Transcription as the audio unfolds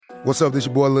What's up, this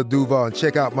your boy Lil Duval, and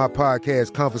check out my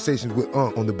podcast, Conversations with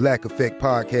Unc, on the Black Effect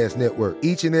Podcast Network.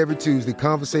 Each and every Tuesday,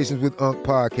 Conversations with Unc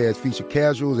podcast feature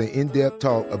casuals and in-depth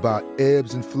talk about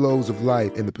ebbs and flows of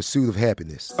life and the pursuit of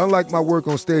happiness. Unlike my work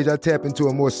on stage, I tap into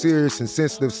a more serious and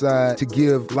sensitive side to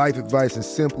give life advice and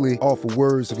simply offer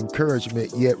words of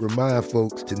encouragement, yet remind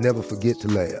folks to never forget to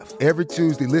laugh. Every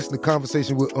Tuesday, listen to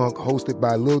Conversations with Unc, hosted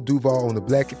by Lil Duval on the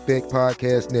Black Effect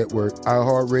Podcast Network,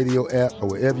 iHeartRadio app, or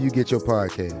wherever you get your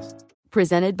podcasts.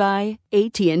 Presented by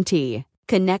AT&T.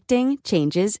 Connecting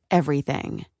changes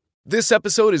everything. This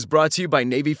episode is brought to you by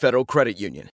Navy Federal Credit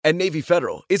Union. At Navy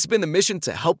Federal, it's been the mission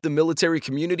to help the military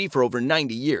community for over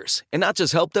 90 years. And not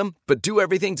just help them, but do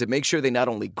everything to make sure they not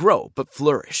only grow, but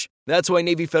flourish. That's why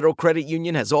Navy Federal Credit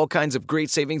Union has all kinds of great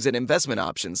savings and investment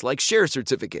options like share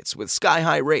certificates with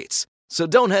sky-high rates. So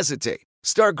don't hesitate.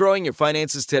 Start growing your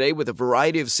finances today with a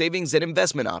variety of savings and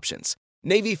investment options.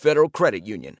 Navy Federal Credit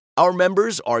Union. Our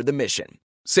members are the mission.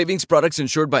 Savings products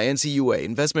insured by NCUA.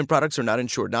 Investment products are not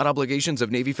insured, not obligations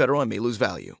of Navy Federal and may lose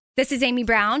value. This is Amy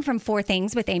Brown from 4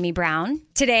 Things with Amy Brown.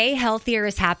 Today, healthier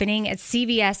is happening at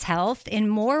CVS Health in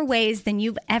more ways than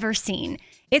you've ever seen.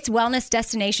 It's wellness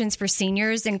destinations for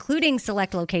seniors, including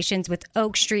select locations with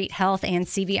Oak Street Health and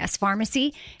CVS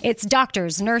Pharmacy. It's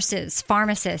doctors, nurses,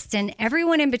 pharmacists, and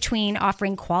everyone in between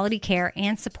offering quality care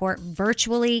and support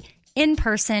virtually, in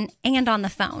person, and on the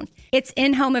phone. It's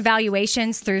in-home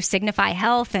evaluations through Signify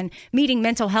Health and meeting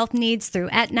mental health needs through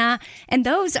Aetna. And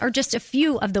those are just a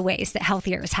few of the ways that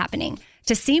healthier is happening.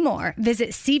 To see more,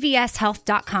 visit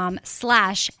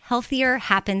cvshealth.com/healthier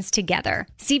happens together.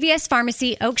 CVS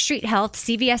Pharmacy, Oak Street Health,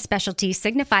 CVS Specialty,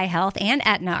 Signify Health, and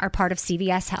Aetna are part of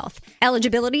CVS Health.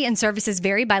 Eligibility and services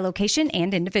vary by location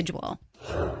and individual.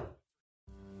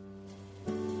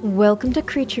 Welcome to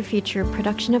Creature Feature,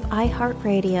 production of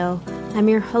iHeartRadio. I'm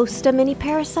your host of Mini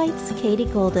Parasites, Katie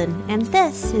Golden, and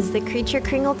this is the Creature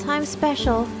Kringle Time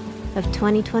special of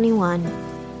 2021.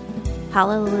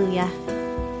 Hallelujah.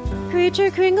 Creature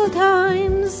Kringle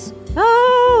Times.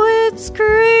 Oh, it's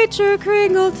Creature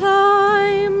Kringle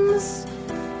Times.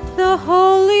 The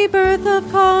holy birth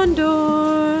of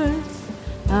condors.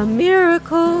 A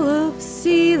miracle of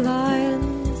sea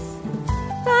lions.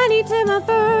 Tiny Tim of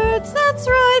birds, that's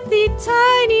right, the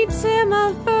Tiny Tim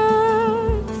of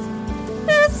birds.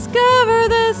 Discover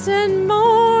this and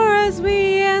more as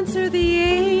we answer the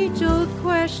age-old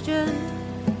question.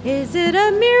 Is it a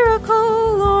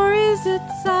miracle or is it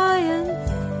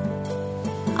science?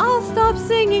 I'll stop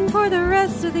singing for the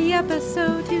rest of the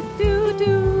episode.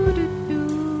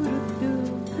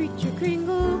 Creature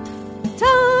Kringle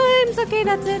Times. Okay,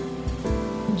 that's it.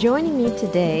 Joining me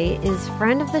today is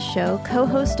friend of the show,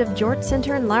 co-host of Jort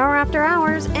Center and Lauer After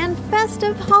Hours, and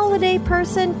festive holiday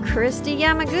person, Christy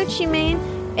Yamaguchi Main,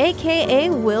 a.k.a.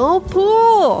 Will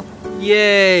Poole.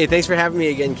 Yay! Thanks for having me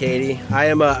again, Katie.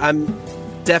 I'm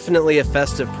definitely a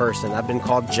festive person. I've been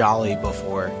called jolly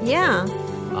before. Yeah.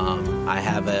 I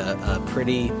have a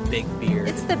pretty big beard.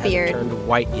 It's the beard. Hasn't turned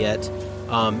white yet.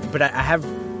 But I have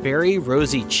very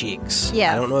rosy cheeks.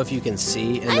 Yeah. I don't know if you can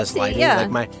see in this lighting. Yeah.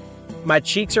 Like my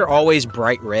cheeks are always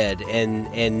bright red,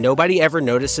 and nobody ever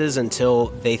notices until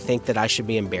they think that I should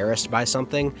be embarrassed by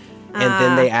something. And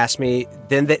then they ask me,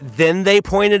 then they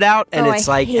point it out, and it's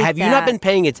like, have you not been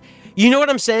paying it? You know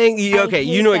what I'm saying? Okay,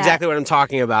 you know exactly what I'm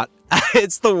talking about.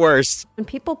 It's the worst. When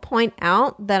people point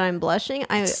out that I'm blushing,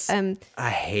 I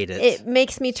hate it. It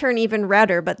makes me turn even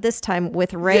redder, but this time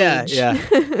with rage. Yeah.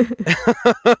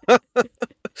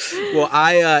 Well,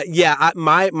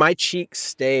 my cheeks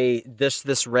stay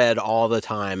this red all the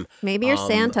time. Maybe you're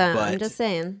Santa. I'm just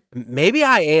saying. Maybe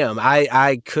I am.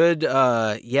 I could.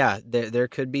 There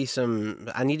could be some.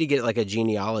 I need to get like a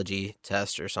genealogy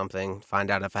test or something. Find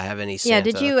out if I have any Santa. Yeah.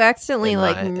 Did you accidentally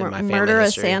murder a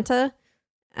history. Santa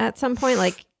at some point?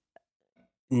 Like,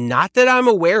 not that I'm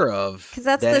aware of. Because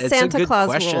that's the Santa Claus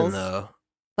question, rules. Though.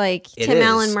 Like Tim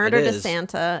Allen murdered a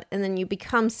Santa, and then you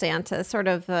become Santa, sort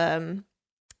of.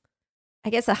 I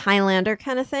guess a Highlander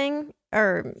kind of thing,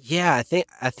 or yeah,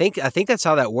 I think that's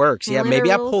how that works. Yeah,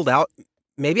 maybe I pulled out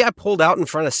in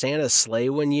front of Santa's sleigh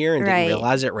one year and didn't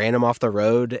realize it, ran him off the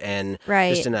road, and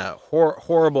just in a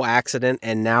horrible accident,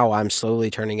 and now I'm slowly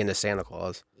turning into Santa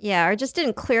Claus. Yeah, or just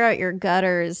didn't clear out your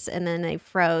gutters, and then they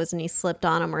froze, and he slipped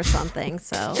on them or something.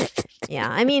 So, yeah,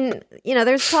 I mean,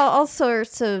 there's all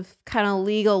sorts of kind of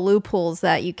legal loopholes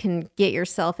that you can get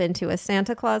yourself into a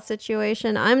Santa Claus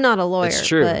situation. I'm not a lawyer. It's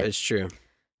true. It's true.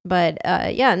 But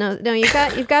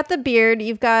you've got the beard,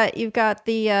 you've got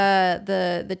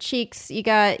the cheeks,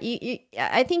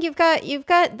 I think you've got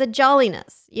the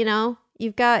jolliness,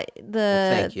 you've got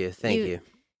the. Well, thank you.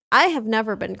 I have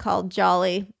never been called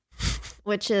jolly.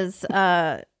 which is,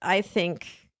 I think,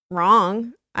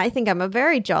 wrong. I think I'm a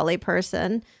very jolly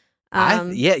person.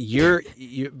 You're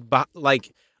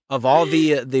like, of all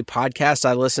the podcasts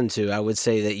I listen to, I would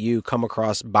say that you come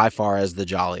across by far as the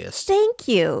jolliest. Thank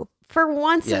you. For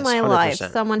once in my 100%. life,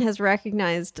 someone has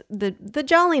recognized the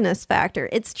jolliness factor.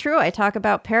 It's true. I talk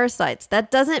about parasites.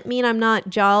 That doesn't mean I'm not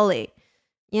jolly,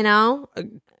 you know?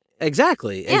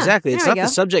 Exactly. Yeah, It's not the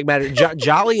subject matter.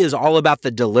 Jolly is all about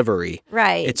the delivery.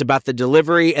 Right. It's about the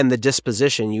delivery and the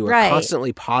disposition. You are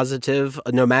constantly positive,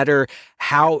 no matter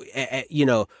how,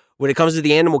 when it comes to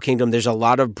the animal kingdom, there's a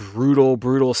lot of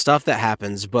brutal stuff that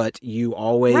happens, but you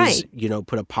always,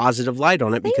 put a positive light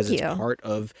on it because it's part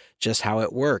of just how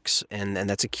it works. And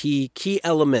that's a key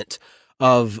element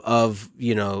of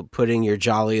putting your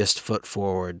jolliest foot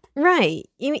forward. Right.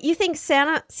 You think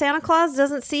Santa Claus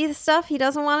doesn't see the stuff he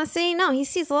doesn't want to see? No, he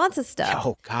sees lots of stuff.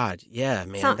 Oh God. Yeah,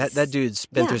 man. That dude's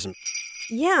been through some.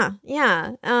 Yeah.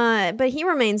 But he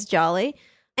remains jolly.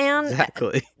 And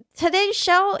exactly. Today's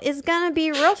show is going to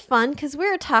be real fun because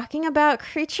we're talking about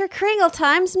Creature Kringle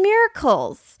Times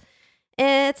miracles.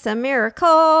 It's a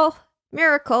miracle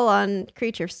on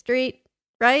Creature Street,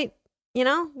 right? You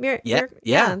know?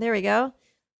 Yeah, there we go.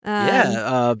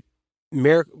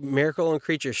 Miracle on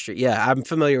Creature Street. Yeah, I'm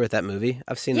familiar with that movie.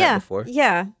 I've seen that before.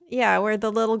 Yeah, where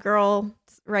the little girl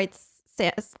writes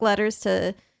letters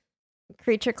to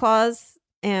Creature Claus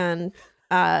and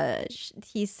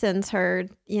he sends her,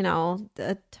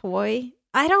 a toy.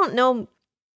 I don't know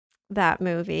that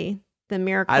movie, The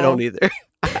Miracle. I don't either.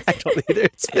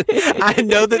 I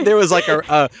know that there was like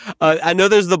I know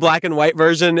there's the black and white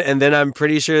version, and then I'm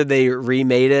pretty sure they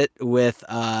remade it with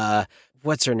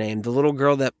what's her name? The little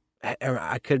girl that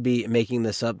I could be making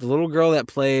this up. The little girl that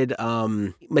played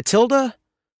Matilda.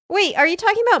 Wait, are you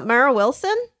talking about Mara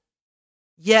Wilson?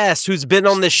 Yes, who's been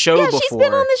on this show before. Yeah, she's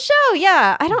been on the show.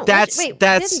 Yeah, I don't.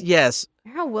 Yes.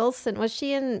 Mara Wilson, was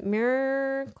she in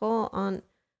Miracle on?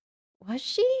 Was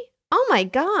she? Oh my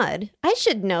God, I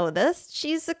should know this.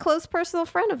 She's a close personal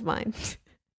friend of mine.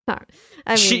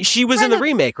 She was in the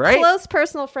remake, right? Close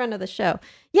personal friend of the show.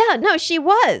 Yeah, no, she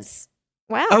was.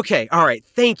 Wow. Okay, all right.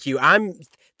 Thank you.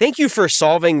 Thank you for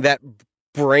solving that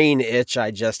brain itch I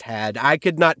just had. I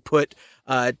could not put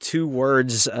two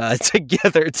words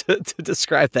together to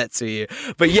describe that to you.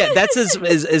 But yeah, that's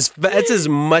as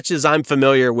much as I'm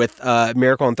familiar with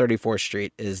Miracle on 34th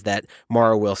Street is that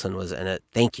Mara Wilson was in it.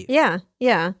 Thank you. Yeah.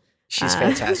 She's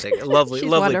fantastic. Lovely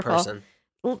wonderful. Person.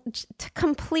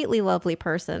 Completely lovely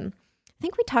person. I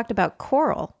think we talked about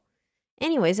Coral.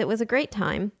 Anyways, it was a great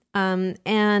time.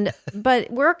 But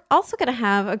we're also going to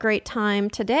have a great time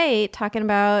today talking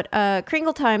about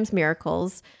Kringle Times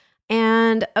miracles.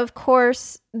 And of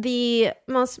course, the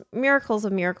most miracles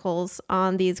of miracles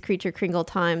on these Creature Kringle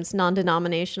Times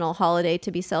non-denominational holiday to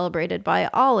be celebrated by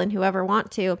all and whoever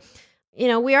want to.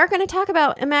 We are going to talk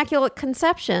about Immaculate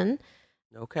Conception.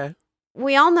 Okay.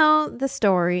 We all know the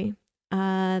story.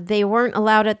 They weren't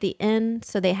allowed at the inn,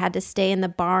 so they had to stay in the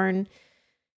barn.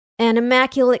 An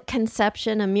Immaculate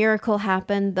Conception, a miracle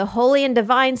happened. The holy and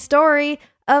divine story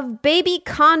of baby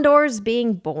condors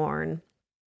being born.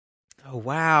 Oh,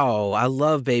 wow. I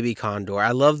love baby condor.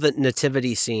 I love the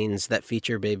nativity scenes that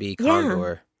feature baby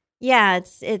condor. Yeah,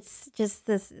 it's just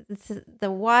this. It's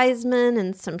the wise men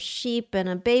and some sheep and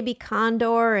a baby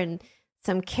condor and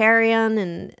some carrion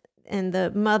and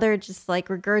the mother just like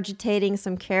regurgitating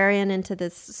some carrion into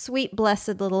this sweet,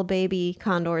 blessed little baby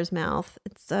condor's mouth.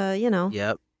 It's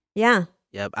Yep. Yeah.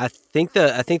 Yep. I think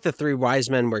the three wise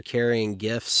men were carrying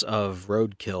gifts of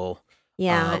roadkill.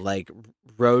 Yeah. Like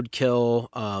roadkill,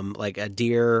 like a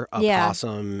deer, a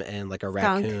possum, and like a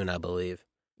raccoon, I believe.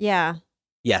 Yeah.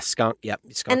 Yes, skunk. Yep.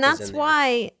 Skunk and that's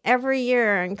why every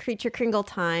year in Creature Kringle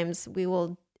Times, we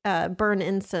will burn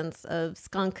incense of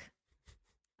skunk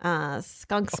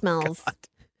smells.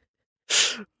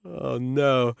 Oh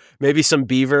no. Maybe some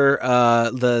beaver,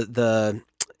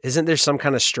 isn't there some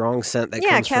kind of strong scent that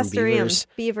comes from beavers?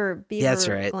 Beaver that's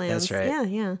right. glands. That's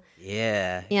right.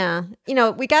 Yeah.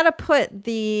 We got to put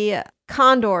the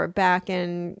condor back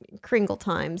in Kringle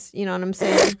Times. You know what I'm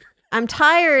saying? I'm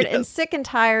tired and sick and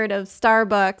tired of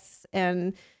Starbucks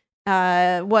and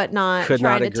whatnot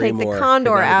trying to take the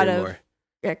condor out of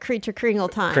Creature Kringle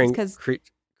Times because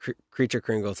Creature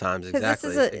Kringle Times.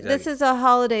 Exactly. This is a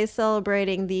holiday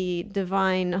celebrating the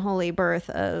divine holy birth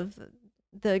of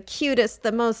the cutest,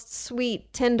 the most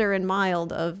sweet, tender, and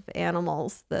mild of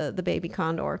animals, the baby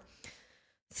condor.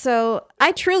 So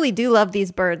I truly do love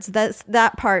these birds.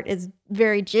 That part is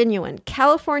very genuine.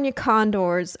 California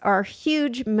condors are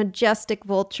huge, majestic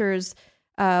vultures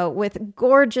with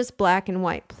gorgeous black and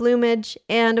white plumage,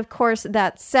 and of course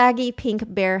that saggy pink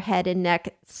bare head and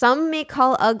neck. Some may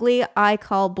call ugly, I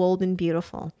call bold and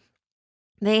beautiful.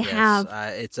 They have...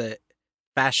 it's a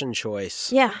fashion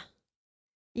choice. Yeah.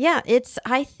 Yeah, it's,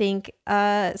 I think,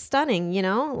 stunning, you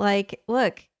know? Like,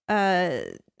 look,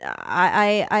 it's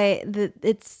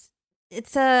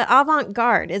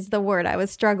avant-garde is the word I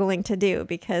was struggling to do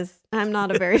because I'm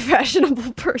not a very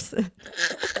fashionable person.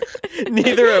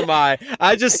 Neither am I.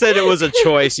 I just said it was a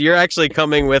choice. You're actually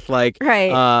coming with like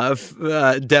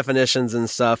definitions and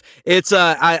stuff. It's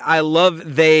I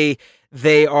love they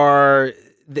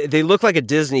look like a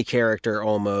Disney character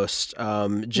almost.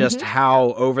 Just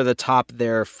how over the top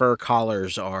their fur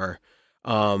collars are.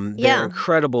 They're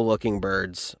incredible looking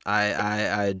birds.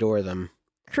 I adore them.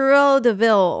 Cruella de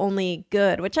Vil only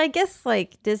good, which I guess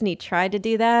like Disney tried to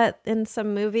do that in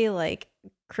some movie, like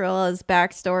Cruella's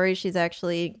backstory. She's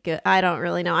actually good. I don't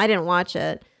really know. I didn't watch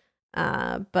it.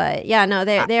 But yeah, no,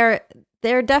 they're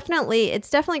definitely, it's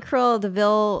definitely Cruella de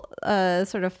Vil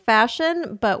sort of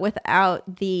fashion, but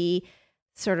without the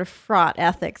sort of fraught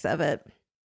ethics of it.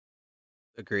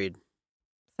 Agreed.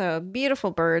 So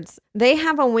beautiful birds. They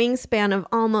have a wingspan of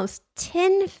almost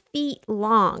 10 feet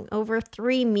long, over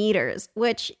 3 meters,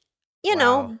 which, you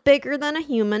know, bigger than a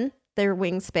human, their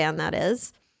wingspan, that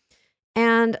is.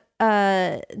 And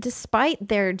despite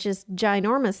their just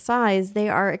ginormous size, they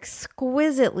are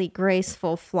exquisitely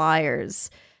graceful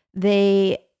flyers.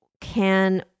 They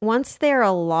can, once they're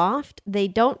aloft, they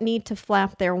don't need to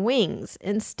flap their wings.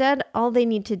 Instead, all they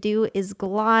need to do is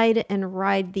glide and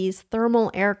ride these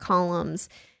thermal air columns,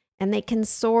 and they can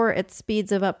soar at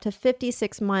speeds of up to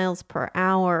 56 miles per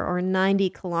hour or 90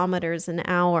 kilometers an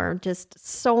hour, just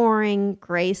soaring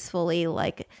gracefully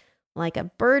like a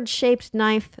bird-shaped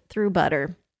knife through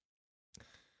butter.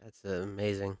 That's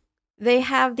amazing. They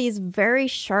have these very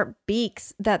sharp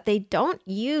beaks that they don't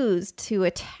use to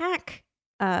attack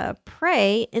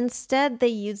prey. Instead, they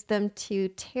use them to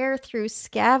tear through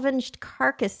scavenged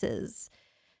carcasses.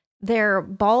 Their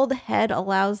bald head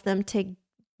allows them to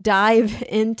dive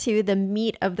into the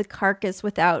meat of the carcass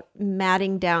without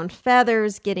matting down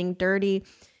feathers, getting dirty.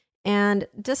 And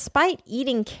despite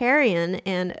eating carrion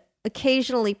and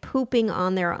occasionally pooping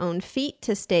on their own feet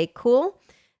to stay cool,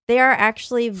 they are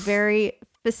actually very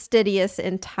fastidious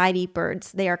and tidy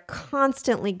birds. They are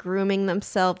constantly grooming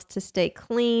themselves to stay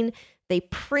clean. They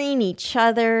preen each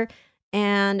other,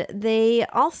 and they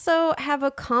also have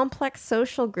a complex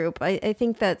social group. I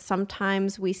think that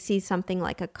sometimes we see something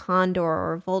like a condor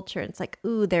or a vulture, and it's like,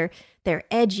 ooh, they're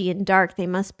edgy and dark. They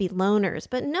must be loners.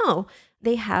 But no,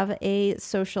 they have a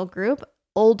social group.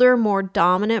 Older, more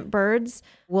dominant birds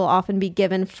will often be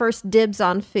given first dibs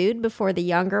on food before the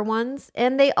younger ones.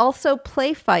 And they also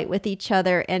play fight with each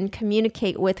other and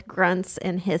communicate with grunts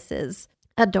and hisses.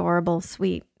 Adorable,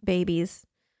 sweet babies.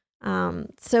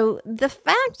 So the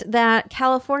fact that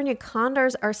California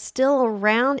condors are still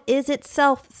around is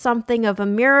itself something of a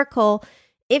miracle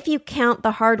if you count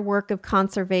the hard work of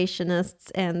conservationists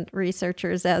and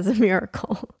researchers as a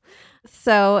miracle.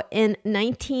 So in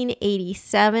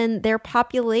 1987, their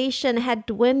population had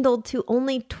dwindled to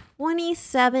only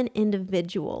 27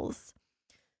 individuals.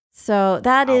 So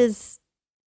that is,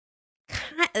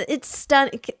 it's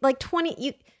stunning. Like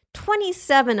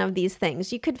 27 of these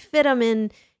things, you could fit them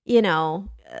in, you know,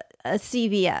 a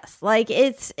CVS. Like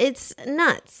it's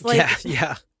nuts. Like,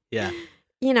 yeah.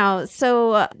 You know,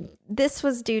 so this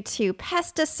was due to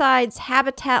pesticides,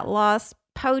 habitat loss,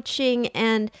 poaching,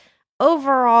 and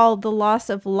overall the loss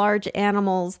of large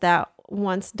animals that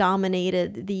once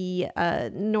dominated the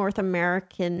North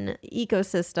American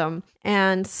ecosystem.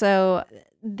 And so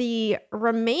the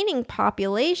remaining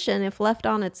population, if left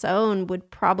on its own,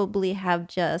 would probably have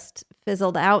just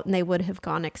fizzled out and they would have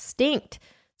gone extinct.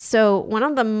 So one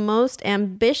of the most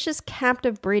ambitious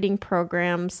captive breeding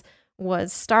programs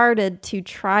was started to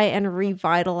try and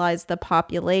revitalize the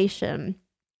population.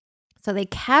 So they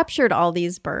captured all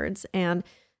these birds and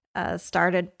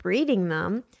started breeding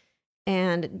them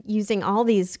and using all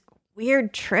these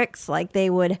weird tricks. Like they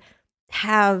would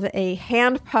have a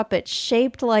hand puppet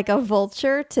shaped like a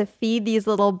vulture to feed these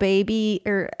little baby,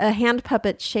 or a hand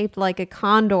puppet shaped like a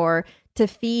condor to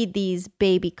feed these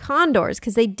baby condors,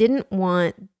 because they didn't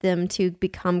want them to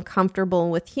become comfortable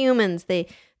with humans.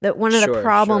 One of the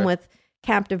problem with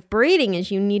captive breeding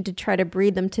is you need to try to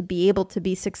breed them to be able to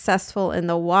be successful in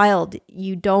the wild.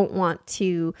 You don't want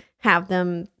to have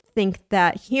them think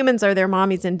that humans are their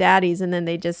mommies and daddies, and then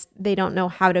they don't know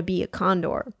how to be a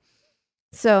condor.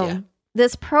 So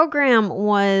this program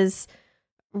was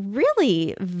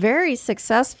really very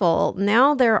successful.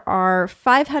 Now there are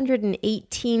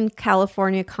 518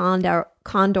 California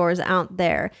condors out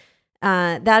there.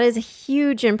 That is a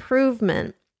huge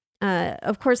improvement.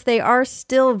 Of course, they are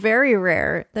still very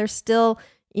rare. They're still,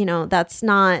 that's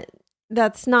not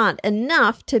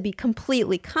enough to be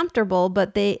completely comfortable,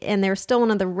 but they're still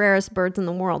one of the rarest birds in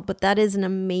the world. But that is an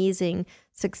amazing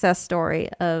success story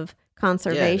of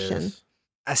conservation. Yeah,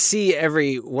 I see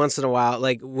every once in a while,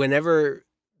 like whenever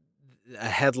a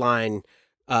headline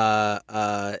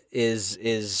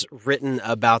is written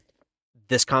about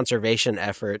this conservation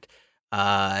effort,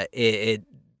 they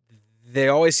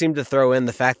always seem to throw in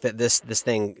the fact that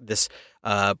this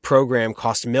program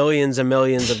cost millions and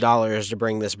millions of dollars to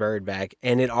bring this bird back,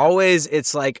 and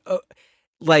it's like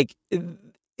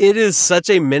it is such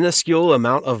a minuscule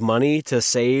amount of money to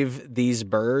save these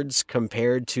birds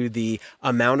compared to the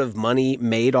amount of money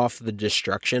made off the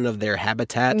destruction of their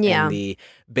habitat and the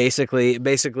basically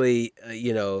ruining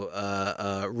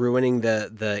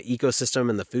the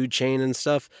ecosystem and the food chain and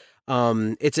stuff.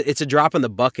 It's a drop in the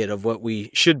bucket of what we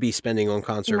should be spending on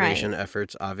conservation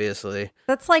efforts, obviously.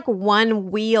 That's like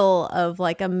one wheel of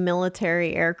like a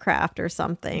military aircraft or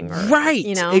something. Right.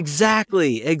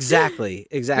 Exactly.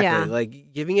 Yeah.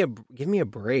 Like give me a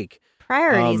break.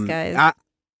 Priorities, guys.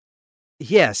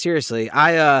 Yeah, seriously.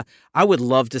 I would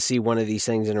love to see one of these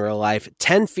things in real life.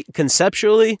 10 feet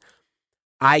conceptually,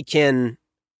 I can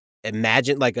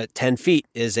imagine like 10 feet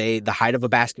is the height of a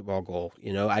basketball goal.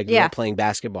 I grew up playing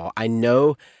basketball. I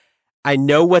know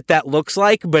what that looks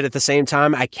like, but at the same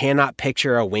time, I cannot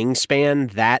picture a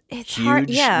wingspan that it's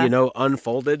huge, hard,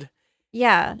 unfolded.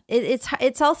 Yeah,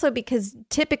 it's also because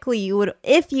typically you would,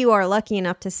 if you are lucky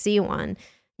enough to see one,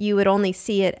 you would only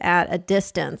see it at a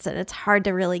distance, and it's hard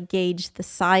to really gauge the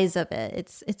size of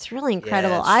it. It's really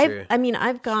incredible. Yeah,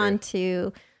 I've gone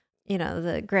to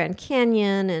the Grand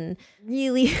Canyon and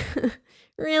really,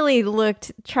 really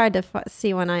tried to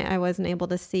see one. I wasn't able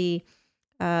to see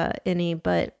any,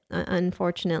 but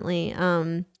unfortunately,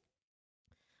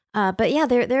 but yeah,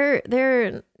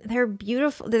 they're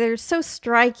beautiful. They're so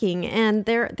striking, and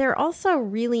they're also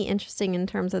really interesting in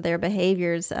terms of their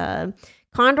behaviors.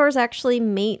 Condors actually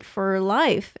mate for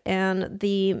life, and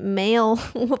the male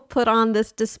will put on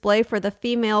this display for the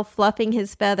female, fluffing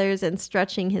his feathers and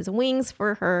stretching his wings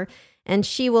for her, and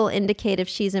she will indicate if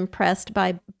she's impressed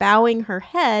by bowing her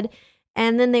head,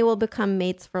 and then they will become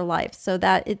mates for life. So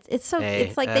that it's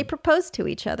like they propose to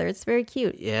each other. It's very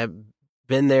cute. Yeah,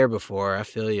 been there before. I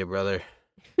feel you, brother.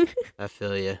 I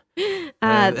feel you.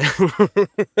 Trying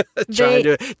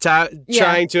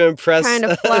to impress. Trying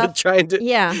to fluff.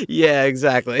 Yeah,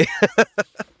 exactly.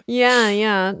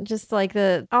 Yeah. Just like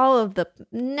all of the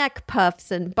neck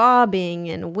puffs and bobbing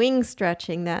and wing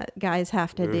stretching that guys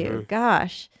have to do.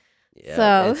 Gosh. Yeah,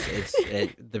 so it's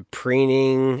the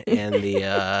preening and the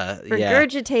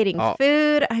regurgitating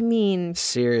food. I mean,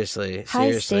 seriously,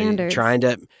 standards. Trying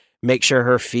to make sure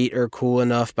her feet are cool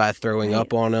enough by throwing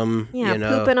up on them. Yeah,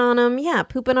 pooping on them. Yeah,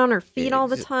 pooping on her feet all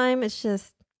the time. It's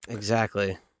just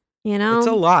exactly. It's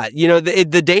a lot.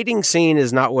 The dating scene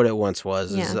is not what it once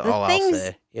was. Yeah, is all I'll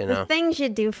say. The things you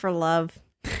do for love.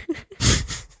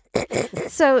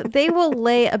 So they will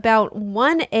lay about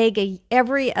one egg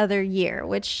every other year,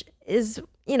 which is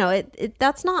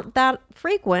that's not that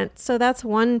frequent. So that's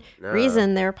one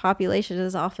reason their population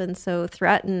is often so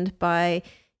threatened by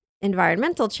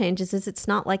environmental changes, is it's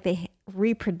not like they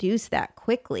reproduce that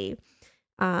quickly.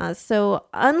 So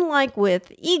unlike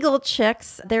with eagle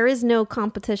chicks, there is no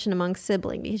competition among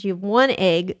siblings because you have one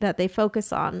egg that they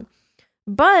focus on.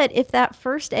 But if that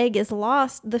first egg is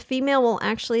lost, the female will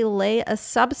actually lay a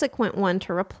subsequent one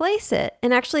to replace it.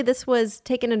 And actually, this was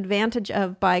taken advantage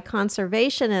of by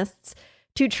conservationists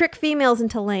to trick females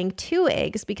into laying 2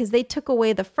 eggs, because they took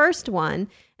away the first one,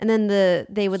 and then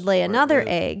they would lay another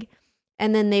egg,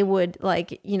 and then they would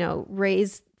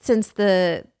raise, since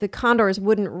the condors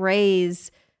wouldn't raise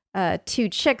 2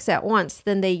 chicks at once,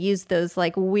 then they used those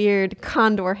like weird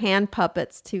condor hand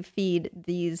puppets to feed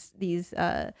these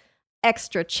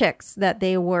extra chicks that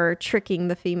they were tricking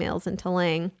the females into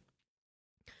laying.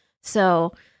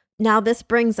 So now this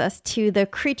brings us to the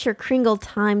Creature Kringle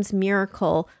Times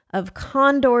miracle of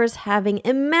condors having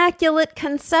immaculate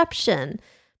conception.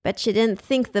 Bet you didn't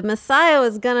think the Messiah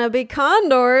was gonna be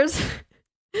condors.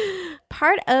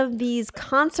 Part of these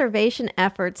conservation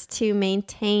efforts to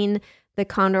maintain the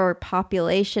condor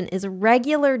population is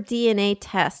regular DNA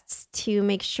tests to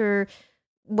make sure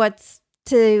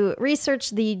to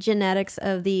research the genetics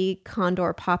of the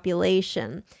condor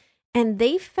population. And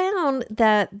they found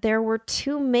that there were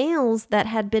 2 males that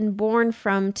had been born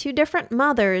from 2 different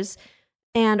mothers,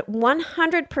 and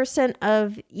 100%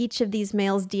 of each of these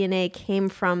males' DNA came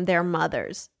from their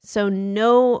mothers. So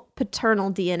no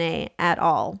paternal DNA at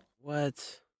all.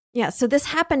 What? Yeah, so this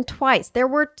happened twice. There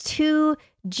were 2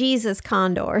 Jesus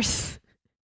condors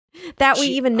that we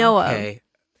even know of.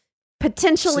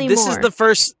 Potentially so this more. is the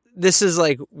first. This is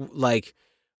like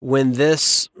when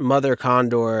this mother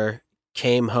condor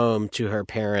came home to her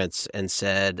parents and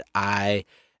said, "I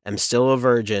am still a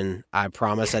virgin. I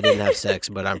promise I didn't have sex,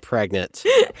 but I'm pregnant."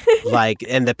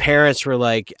 And the parents were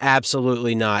like,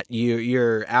 "Absolutely not.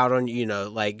 You're out on,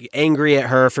 angry at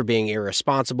her for being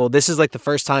irresponsible." This is like the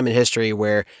first time in history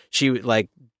where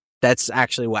that's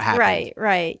actually what happened.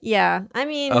 Right. Yeah. I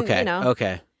mean,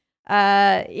 okay.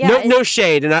 Yeah. No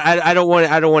shade, and I don't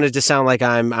want it to sound like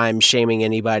I'm shaming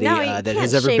anybody that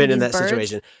has ever been in that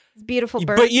situation. It's beautiful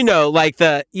birds. But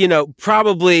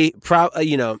probably.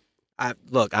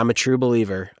 Look, I'm a true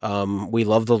believer. We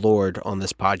love the Lord on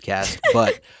this podcast,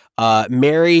 but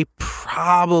Mary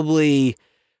probably,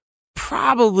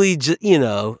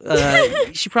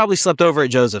 she probably slept over at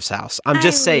Joseph's house. I'm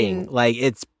just saying,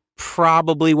 it's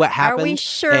probably what happened. Are we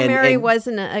sure Mary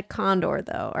wasn't a condor,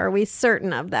 though? Are we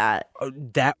certain of that?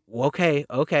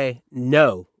 Okay.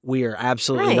 No, we are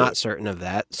absolutely not certain of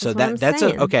that. So that's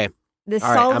okay. This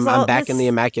all right, I'm back in the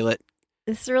immaculate.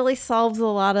 This really solves a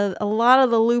lot of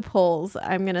the loopholes,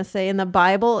 I'm going to say, in the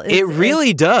Bible. It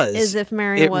really does. As if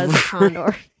Mary was a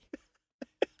condor.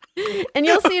 And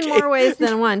you'll see in more ways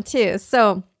than one, too.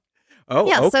 So,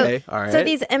 okay. All right. So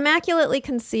these immaculately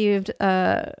conceived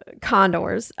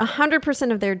condors,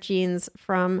 100% of their genes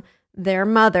from their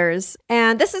mothers.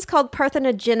 And this is called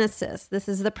parthenogenesis. This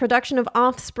is the production of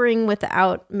offspring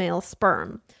without male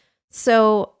sperm.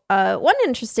 So one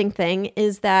interesting thing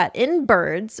is that in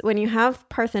birds, when you have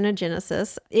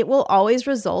parthenogenesis, it will always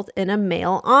result in a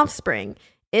male offspring.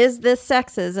 Is this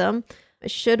sexism?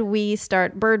 Should we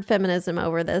start bird feminism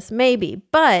over this? Maybe.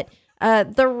 But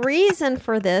the reason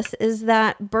for this is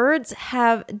that birds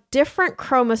have different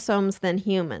chromosomes than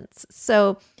humans.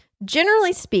 So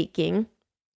generally speaking,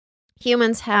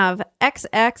 humans have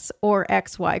XX or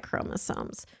XY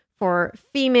chromosomes for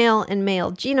female and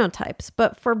male genotypes.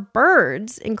 But for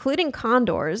birds, including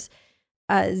condors,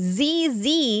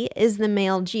 ZZ is the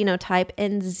male genotype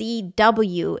and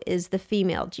ZW is the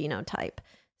female genotype.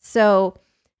 So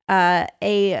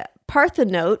a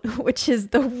parthenote, which is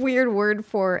the weird word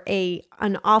for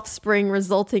an offspring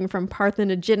resulting from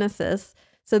parthenogenesis.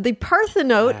 So the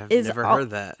parthenote is... I've never heard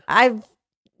that. I've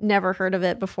never heard of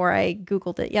it before I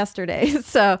Googled it yesterday.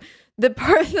 So the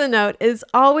parthenote is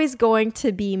always going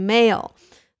to be male.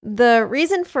 The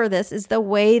reason for this is the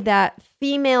way that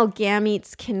female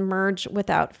gametes can merge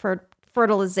without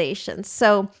fertilization.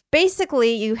 So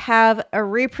basically, you have a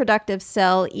reproductive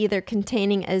cell either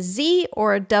containing a Z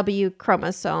or a W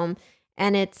chromosome,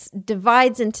 and it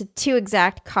divides into 2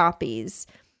 exact copies.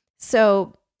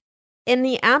 So in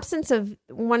the absence of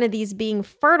one of these being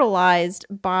fertilized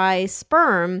by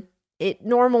sperm, it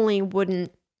normally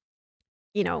wouldn't,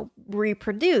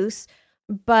 reproduce.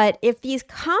 But if these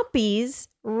copies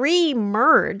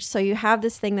re-merge, so you have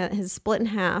this thing that has split in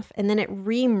half and then it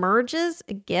re-merges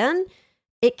again,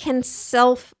 it can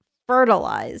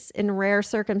self-fertilize in rare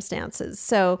circumstances.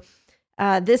 So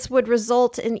this would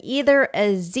result in either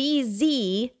a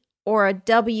ZZ or a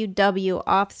WW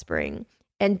offspring.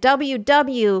 And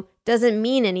WW doesn't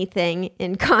mean anything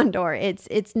in condor.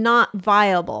 It's not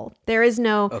viable. There is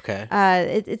no... Okay.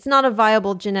 It's not a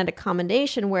viable genetic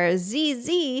combination, whereas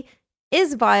ZZ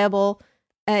is viable.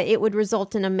 It would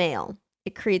result in a male.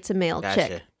 It creates a male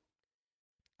chick.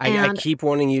 I keep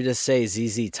wanting you to say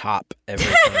ZZ Top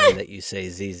every time that you say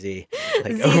ZZ,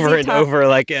 ZZ over and Top.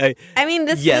 over.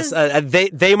 This is...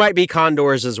 they might be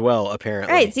condors as well,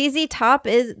 apparently. Right, ZZ Top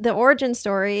is the origin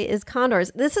story is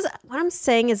condors. This is what I'm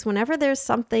saying is whenever there's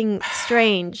something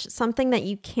strange, something that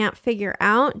you can't figure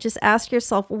out, just ask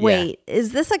yourself, wait,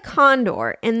 is this a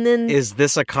condor? And then is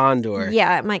this a condor?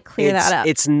 Yeah, it might clear that up.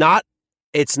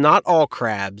 It's not all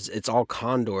crabs. It's all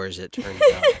condors. It turns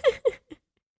out.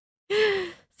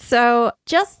 So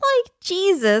just like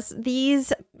Jesus,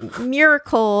 these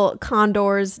miracle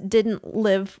condors didn't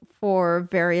live for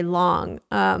very long.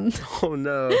 Oh,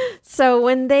 no. So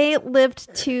when they lived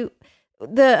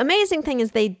the amazing thing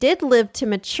is they did live to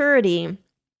maturity,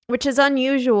 which is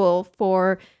unusual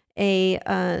for a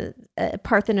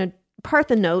parthenote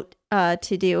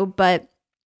to do, but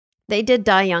they did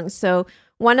die young. So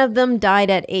one of them died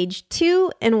at age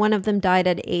 2 and one of them died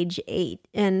at age 8.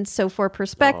 And so for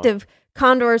perspective,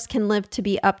 condors can live to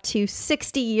be up to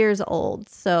 60 years old.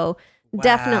 So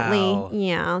definitely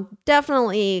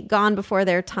gone before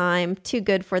their time. Too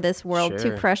good for this world.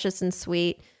 Too precious and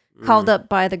sweet. Called up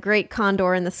by the great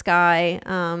condor in the sky.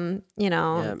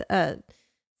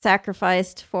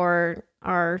 Sacrificed for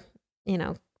our,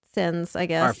 sins, I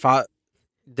guess.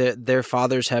 Their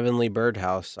father's heavenly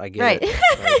birdhouse. I get right. it.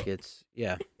 Like it's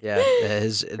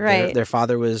their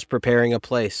father was preparing a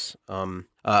place,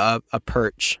 a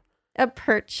perch. A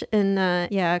perch in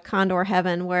condor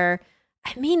heaven, where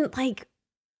I mean, like,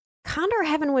 condor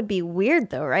heaven would be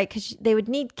weird though, right? Because they would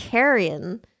need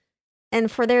carrion,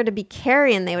 and for there to be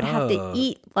carrion, they would have to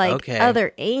eat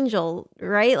other angel,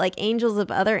 right? Like angels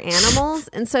of other animals.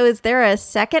 And so, is there a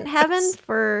second heaven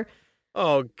for?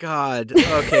 Oh God.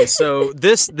 Okay, so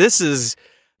this is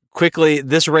quickly.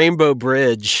 This rainbow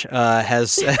bridge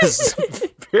has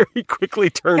very quickly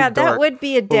turned dark. That would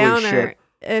be a downer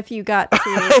if you got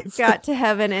to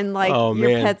heaven and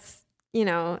your pets. You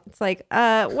know, it's like,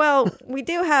 well, we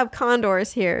do have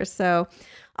condors here. So,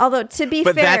 although to be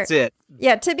fair, that's it.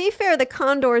 Yeah, to be fair, the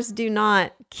condors do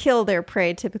not kill their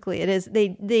prey. Typically, it is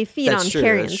they feed on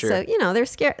carrion. So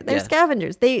they're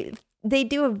scavengers. They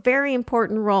do a very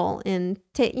important role in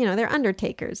they're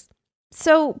undertakers.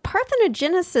 So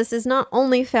parthenogenesis is not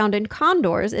only found in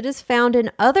condors, it is found in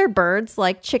other birds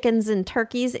like chickens and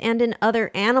turkeys and in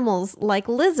other animals like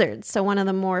lizards. So one of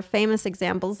the more famous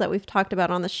examples that we've talked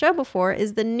about on the show before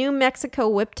is the New Mexico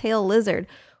whiptail lizard,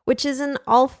 which is an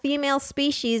all-female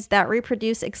species that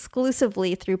reproduce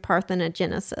exclusively through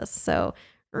parthenogenesis. So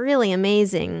really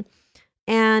amazing.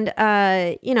 And,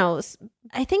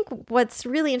 I think what's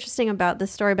really interesting about the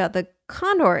story about the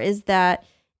condor is that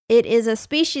it is a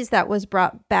species that was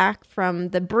brought back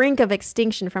from the brink of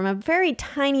extinction from a very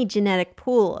tiny genetic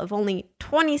pool of only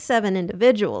 27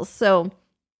 individuals. So,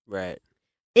 right.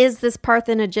 Is this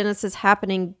parthenogenesis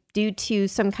happening due to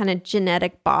some kind of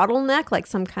genetic bottleneck, like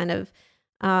some kind of,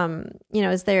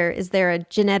 is there a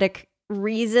genetic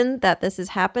reason that this is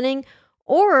happening?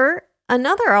 Or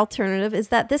another alternative is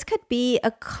that this could be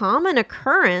a common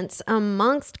occurrence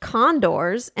amongst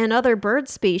condors and other bird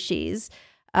species,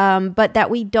 but that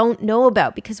we don't know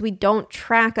about because we don't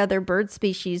track other bird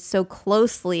species so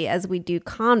closely as we do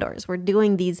condors. We're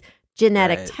doing these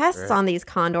genetic tests on these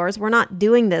condors. We're not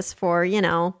doing this for,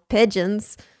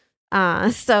 pigeons.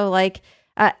 And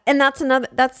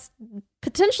that's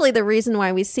potentially the reason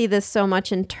why we see this so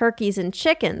much in turkeys and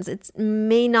chickens. It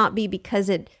may not be because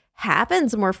it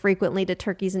happens more frequently to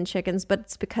turkeys and chickens, but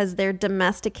it's because they're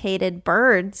domesticated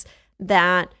birds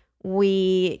that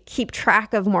we keep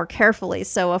track of more carefully.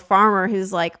 So a farmer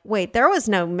who's like, wait, there was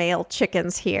no male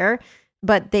chickens here,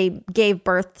 but they gave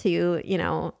birth to,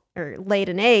 or laid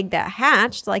an egg that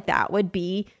hatched, like that would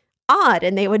be odd.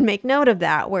 And they would make note of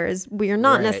that. Whereas we are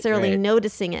not necessarily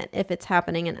noticing it if it's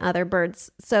happening in other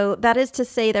birds. So that is to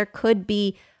say there could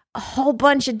be a whole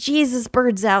bunch of Jesus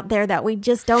birds out there that we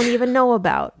just don't even know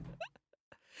about.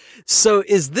 So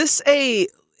is this a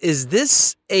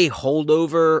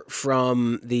holdover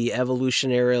from the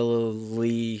evolutionary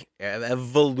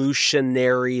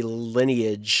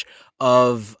lineage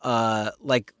of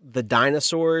like the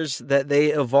dinosaurs that they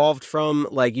evolved from?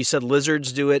 Like you said,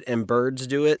 lizards do it and birds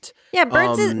do it. Yeah,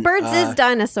 birds is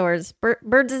dinosaurs.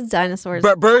 Birds is dinosaurs.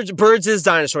 But birds is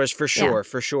dinosaurs for sure,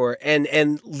 for sure.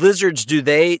 And lizards, do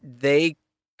they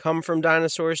come from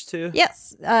dinosaurs too?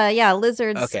 Yes.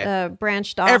 Lizards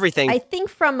branched off. Everything. I think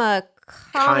from a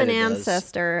common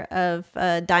ancestor of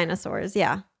dinosaurs.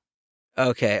 Yeah.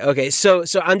 Okay. So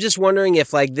I'm just wondering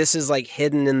if like this is like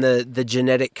hidden in the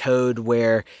genetic code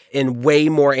where in way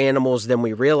more animals than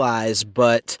we realize,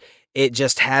 but it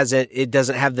just it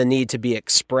doesn't have the need to be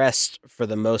expressed for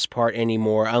the most part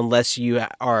anymore unless you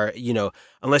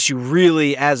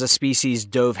really as a species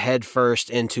dove headfirst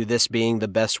into this being the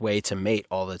best way to mate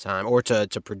all the time or to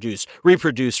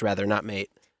reproduce rather, not mate.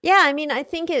 Yeah, I mean, I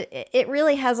think it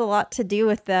really has a lot to do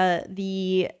with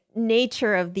the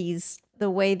nature of the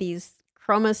way these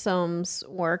chromosomes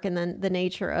work and then the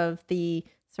nature of the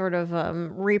sort of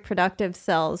reproductive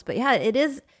cells. But yeah, it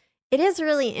is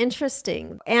really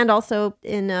interesting. And also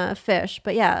in fish.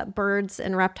 But yeah, birds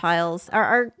and reptiles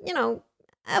are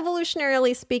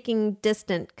evolutionarily speaking,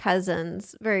 distant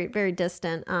cousins, very, very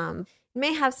distant. It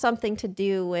may have something to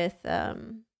do with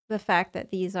the fact that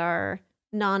these are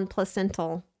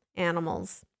non-placental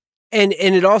animals. And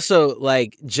it also,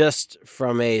 like, just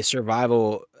from a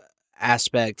survival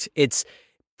aspect, it's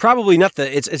probably not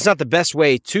it's not the best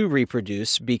way to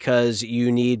reproduce because you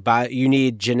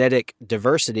need genetic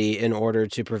diversity in order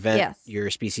to prevent your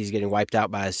species getting wiped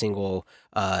out by a single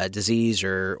disease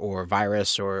or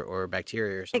virus or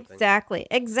bacteria or something.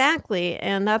 Exactly.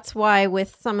 And that's why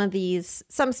with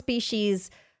some species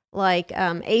like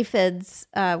aphids,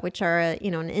 which are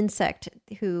an insect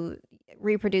who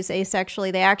reproduce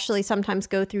asexually, they actually sometimes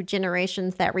go through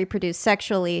generations that reproduce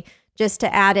sexually just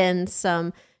to add in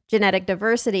some genetic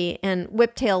diversity. And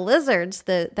whiptail lizards,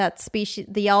 that species,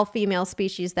 the all-female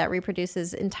species that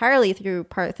reproduces entirely through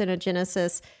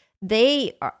parthenogenesis,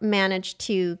 they manage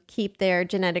to keep their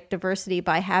genetic diversity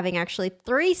by having actually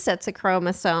 3 sets of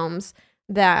chromosomes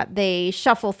that they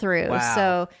shuffle through.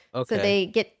 Wow. So they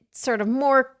get sort of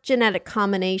more genetic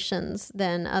combinations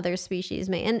than other species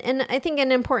may. And I think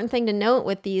an important thing to note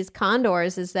with these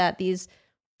condors is that these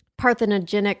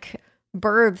parthenogenic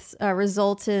births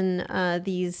result in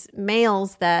these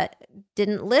males that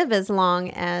didn't live as long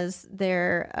as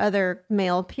their other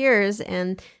male peers,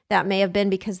 and that may have been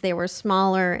because they were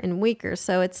smaller and weaker.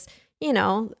 So it's,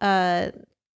 that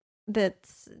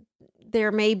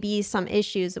there may be some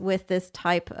issues with this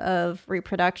type of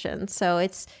reproduction. So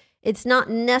it's not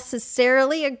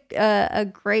necessarily a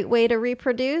great way to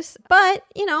reproduce, but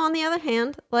on the other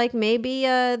hand, like maybe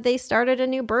they started a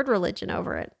new bird religion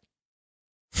over it.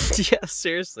 Yeah,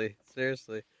 seriously.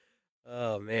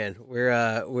 Oh man,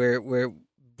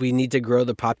 we need to grow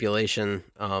the population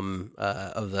of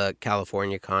the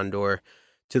California condor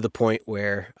to the point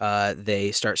where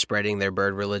they start spreading their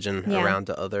bird religion around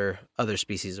to other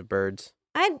species of birds.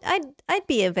 I'd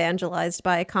be evangelized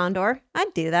by a condor.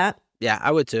 I'd do that. Yeah,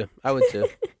 I would too.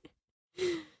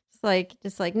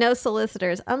 Just like no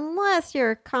solicitors unless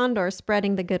you're a condor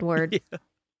spreading the good word. Yeah.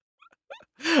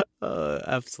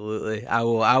 Absolutely. I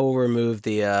will remove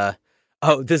the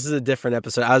this is a different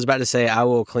episode. I was about to say I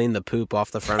will clean the poop off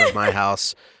the front of my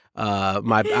house.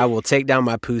 I will take down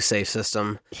my poo safe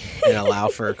system and allow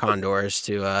for condors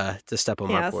to step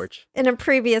on my porch. In a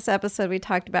previous episode, we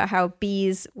talked about how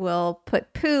bees will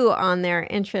put poo on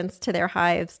their entrance to their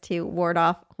hives to ward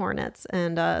off hornets.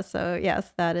 And so,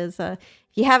 yes, that is, if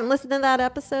you haven't listened to that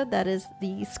episode, that is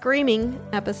the screaming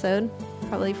episode,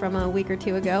 probably from a week or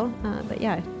 2 ago. But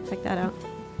yeah, check that out.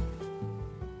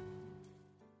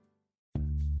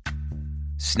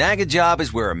 Snag a Job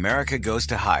is where America goes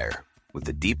to hire, with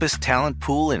the deepest talent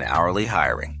pool in hourly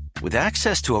hiring. With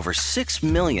access to over 6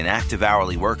 million active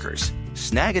hourly workers,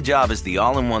 Snag a Job is the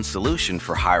all-in-one solution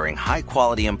for hiring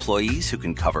high-quality employees who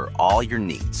can cover all your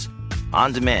needs.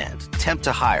 On demand, temp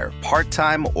to hire,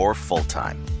 part-time or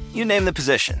full-time. You name the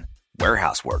position.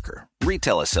 Warehouse worker,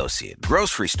 retail associate,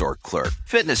 grocery store clerk,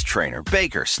 fitness trainer,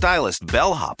 baker, stylist,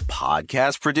 bellhop,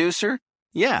 podcast producer.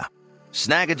 Yeah,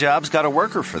 Snag a Job's got a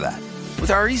worker for that.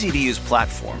 With our easy-to-use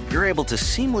platform, you're able to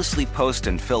seamlessly post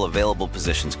and fill available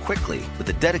positions quickly with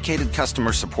a dedicated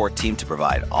customer support team to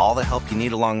provide all the help you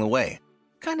need along the way.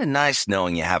 Kind of nice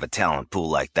knowing you have a talent pool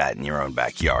like that in your own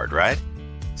backyard, right?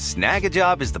 Snag a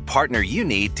Job is the partner you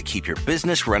need to keep your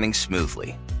business running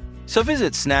smoothly. So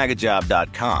visit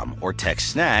snagajob.com or text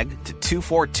SNAG to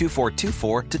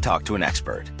 242424 to talk to an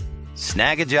expert.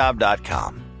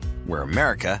 Snagajob.com, where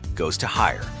America goes to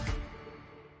hire.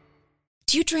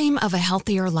 Do you dream of a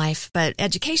healthier life, but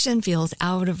education feels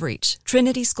out of reach?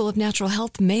 Trinity School of Natural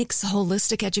Health makes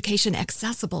holistic education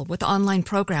accessible with online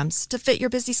programs to fit your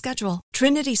busy schedule.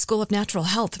 Trinity School of Natural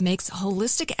Health makes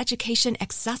holistic education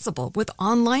accessible with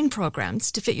online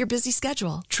programs to fit your busy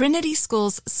schedule. Trinity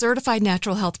School's Certified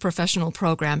Natural Health Professional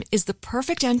Program is the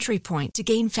perfect entry point to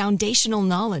gain foundational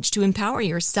knowledge to empower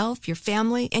yourself, your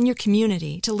family, and your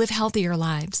community to live healthier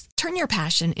lives. Turn your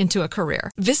passion into a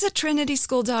career. Visit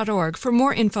trinityschool.org for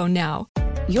more info now.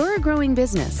 You're a growing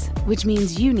business, which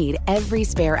means you need every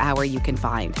spare hour you can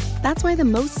find. That's why the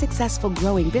most successful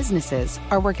growing businesses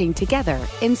are working together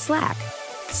in Slack.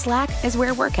 Slack is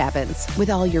where work happens,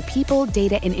 with all your people,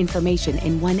 data, and information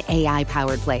in one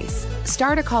AI-powered place.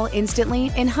 Start a call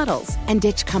instantly in huddles and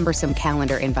ditch cumbersome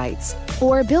calendar invites.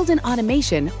 Or build an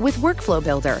automation with Workflow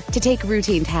Builder to take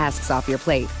routine tasks off your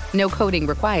plate. No coding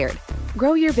required.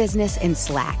 Grow your business in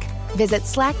Slack. Visit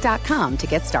slack.com to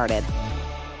get started.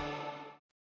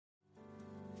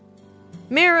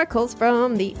 Miracles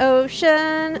from the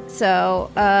ocean. So,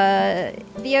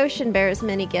 the ocean bears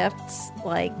many gifts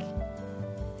like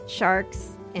sharks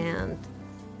and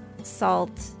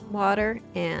salt water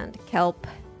and kelp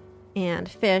and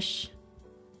fish.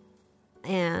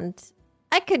 And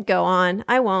I could go on.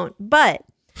 I won't. But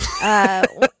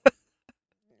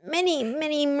many,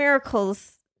 many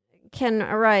miracles can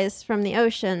arise from the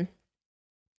ocean.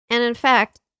 And in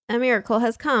fact, a miracle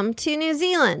has come to New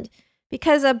Zealand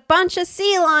because a bunch of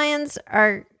sea lions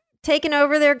are taking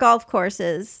over their golf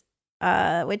courses,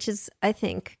 which is, I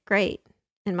think, great,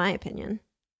 in my opinion.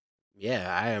 Yeah,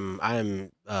 I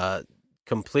am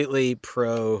completely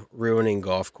pro ruining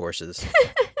golf courses.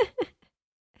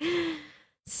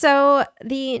 So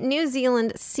the New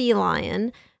Zealand sea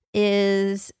lion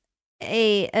is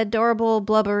a adorable,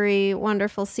 blubbery,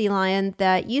 wonderful sea lion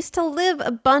that used to live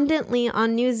abundantly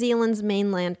on New Zealand's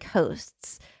mainland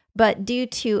coasts. But due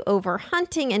to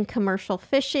overhunting and commercial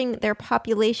fishing, their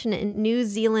population in New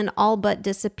Zealand all but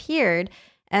disappeared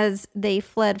as they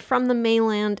fled from the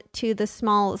mainland to the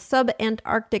small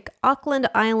sub-Antarctic Auckland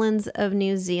Islands of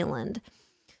New Zealand.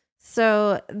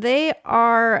 So they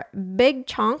are big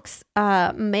chunks.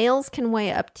 Males can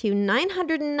weigh up to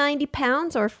 990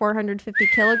 pounds or 450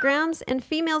 kilograms, and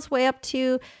females weigh up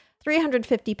to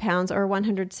 350 pounds or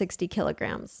 160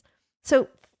 kilograms. So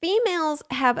females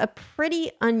have a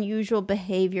pretty unusual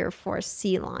behavior for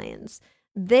sea lions.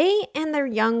 They and their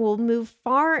young will move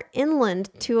far inland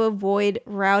to avoid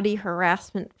rowdy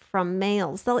harassment from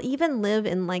males. They'll even live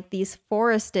in like these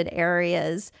forested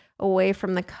areas away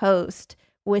from the coast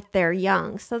with their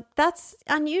young. So that's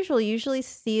unusual. Usually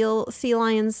sea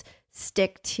lions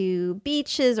stick to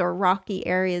beaches or rocky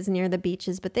areas near the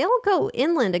beaches, but they'll go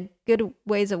inland a good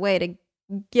ways away to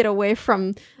get away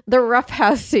from the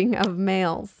roughhousing of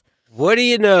males. What do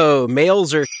you know?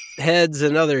 Males are heads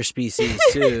in other species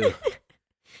too.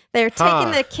 They're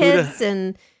taking the kids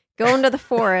and going to the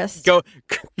forest.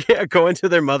 Going to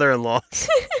their mother-in-laws.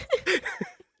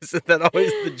 Isn't that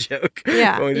always the joke?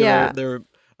 Yeah, going to their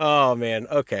oh, man.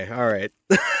 Okay, all right.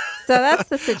 So that's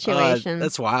the situation.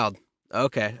 That's wild.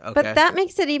 Okay. But that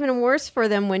makes it even worse for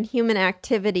them when human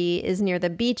activity is near the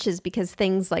beaches because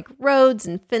things like roads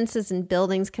and fences and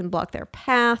buildings can block their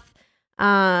path.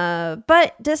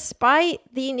 But despite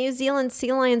the New Zealand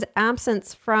sea lion's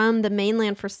absence from the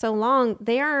mainland for so long,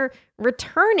 they are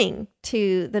returning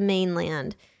to the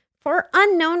mainland for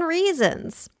unknown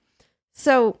reasons.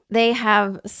 So they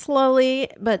have slowly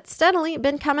but steadily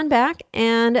been coming back,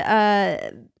 and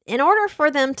in order for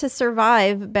them to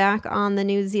survive back on the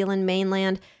New Zealand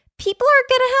mainland, people are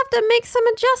going to have to make some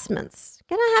adjustments.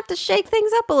 Going to have to shake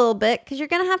things up a little bit because you're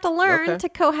going to have to learn to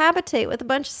cohabitate with a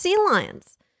bunch of sea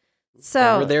lions.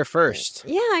 So we're there first.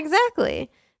 Yeah, exactly.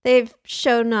 They've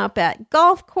shown up at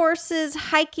golf courses,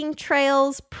 hiking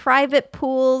trails, private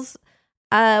pools,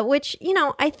 which,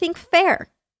 I think fair,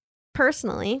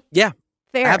 personally. Yeah,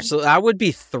 fair. Absolutely. I would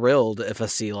be thrilled if a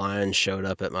sea lion showed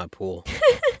up at my pool.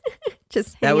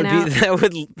 Just hanging out.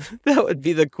 That would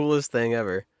be the coolest thing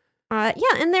ever. Yeah,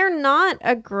 and they're not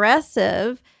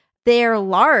aggressive. They're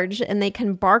large and they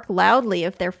can bark loudly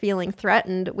if they're feeling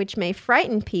threatened, which may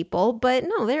frighten people. But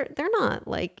no, they're not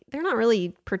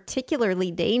really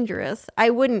particularly dangerous.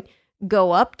 I wouldn't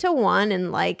go up to one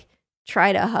and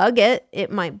try to hug it.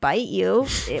 It might bite you.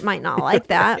 It might not like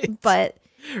that, right. But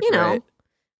Right.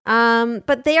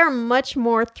 But they are much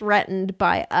more threatened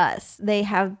by us. They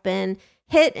have been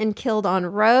hit and killed on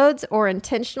roads or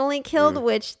intentionally killed,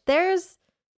 which there's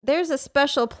a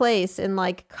special place in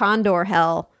Condor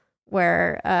Hell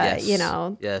where,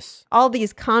 yes. all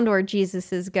these Condor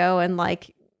Jesuses go and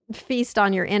feast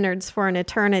on your innards for an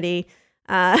eternity,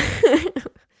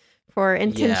 for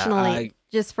intentionally,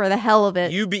 just for the hell of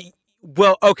it.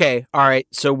 Well, okay. All right.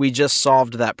 So we just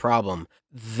solved that problem.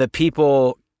 The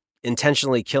people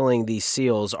intentionally killing these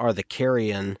seals are the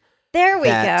carrion. There we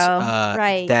go.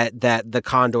 Right. That the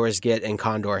condors get in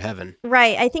Condor Heaven.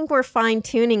 Right. I think we're fine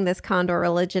tuning this Condor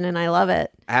religion, and I love it.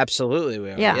 Absolutely,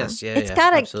 we are. Yeah. Yes. Yeah. It's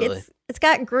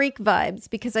got Greek vibes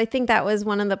because I think that was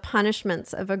one of the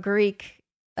punishments of a Greek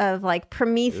of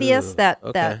Prometheus,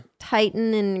 that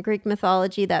Titan in Greek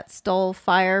mythology that stole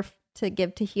fire to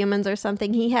give to humans or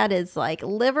something. He had his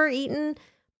liver eaten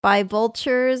by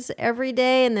vultures every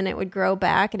day, and then it would grow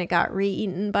back, and it got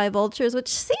re-eaten by vultures, which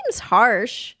seems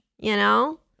harsh.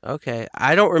 Okay.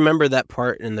 I don't remember that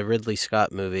part in the Ridley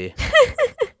Scott movie.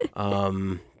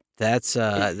 That's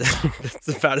about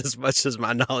as much as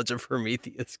my knowledge of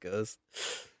Prometheus goes.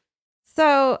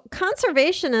 So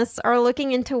conservationists are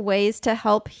looking into ways to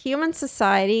help human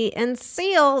society and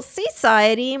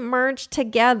society merge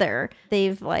together.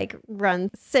 They've run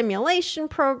simulation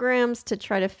programs to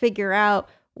try to figure out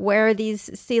where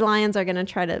these sea lions are going to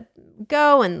try to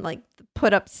go and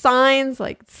put up signs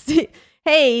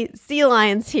hey, sea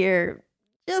lions here.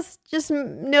 Just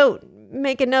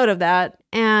make a note of that.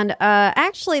 And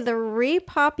actually, the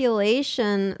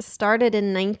repopulation started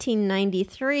in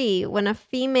 1993 when a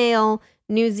female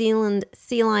New Zealand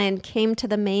sea lion came to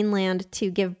the mainland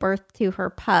to give birth to her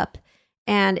pup.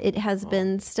 And it has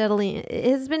been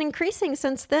increasing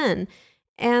since then.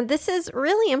 And this is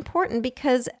really important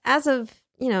because as of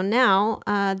now,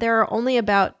 there are only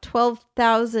about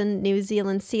 12,000 New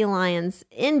Zealand sea lions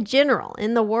in general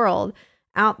in the world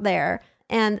out there.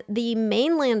 And the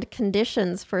mainland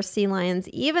conditions for sea lions,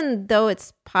 even though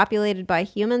it's populated by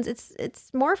humans,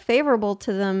 it's more favorable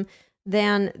to them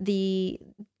than the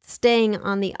staying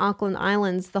on the Auckland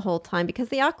Islands the whole time, because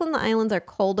the Auckland Islands are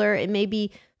colder. It may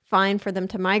be fine for them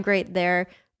to migrate there,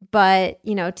 but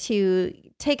to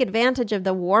take advantage of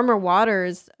the warmer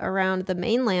waters around the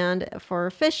mainland for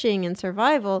fishing and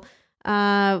survival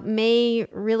may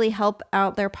really help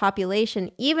out their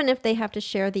population, even if they have to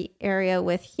share the area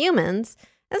with humans,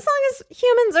 as long as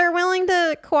humans are willing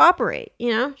to cooperate,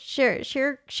 share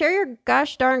your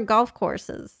gosh darn golf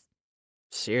courses.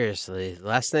 Seriously, the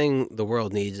last thing the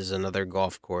world needs is another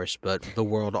golf course, but the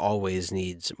world always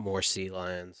needs more sea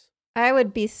lions. I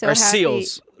would be so or happy.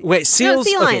 Seals. Wait, seals?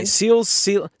 No, sea lions. Okay, seals,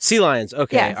 sea lions.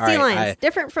 Okay, yeah, all sea right. lions.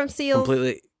 Different from seals.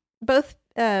 Completely Both.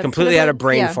 had a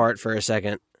brain fart for a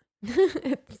second.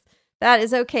 That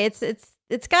is okay.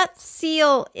 It's got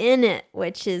seal in it,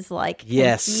 which is like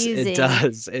yes, confusing.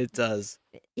 It does.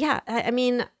 Yeah, I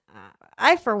mean,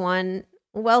 I for one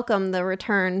welcome the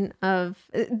return of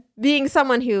being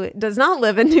someone who does not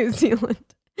live in New Zealand.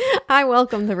 I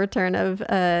welcome the return of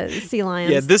sea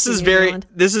lions. Yeah, this is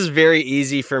very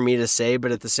easy for me to say,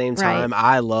 but at the same time,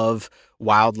 I love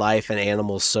wildlife and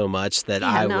animals so much that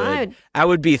I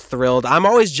would be thrilled. I'm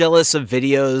always jealous of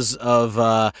videos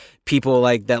of people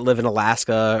like that live in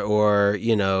Alaska or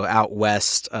out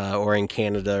west or in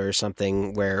Canada or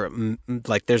something where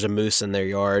like there's a moose in their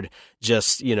yard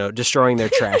just destroying their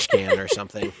trash can or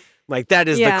something. Like that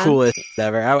is the coolest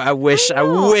ever. I wish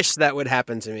that would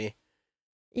happen to me.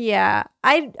 Yeah,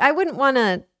 I wouldn't want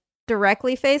to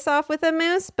directly face off with a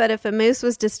moose, but if a moose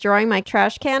was destroying my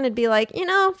trash can, it'd be like,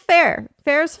 fair.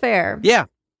 Fair's fair. Yeah,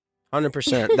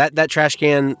 100%. That trash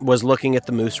can was looking at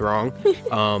the moose wrong,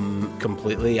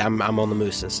 completely. I'm on the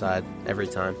moose's side every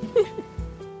time.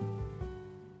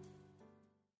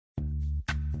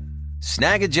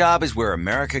 Snag a Job is where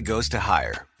America goes to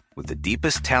hire, with the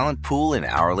deepest talent pool in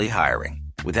hourly hiring.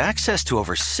 With access to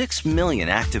over 6 million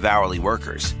active hourly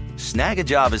workers, Snag a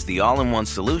Job is the all-in-one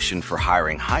solution for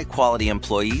hiring high-quality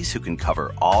employees who can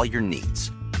cover all your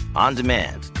needs. On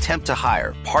demand, temp to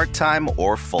hire, part-time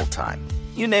or full-time.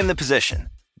 You name the position.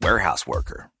 Warehouse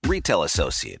worker, retail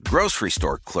associate, grocery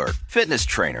store clerk, fitness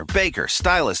trainer, baker,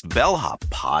 stylist, bellhop,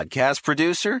 podcast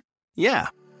producer. Yeah,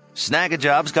 Snag a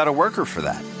Job's got a worker for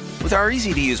that. With our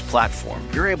easy-to-use platform,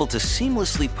 you're able to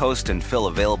seamlessly post and fill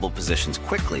available positions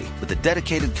quickly with a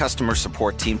dedicated customer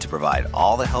support team to provide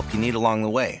all the help you need along the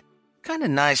way. Kind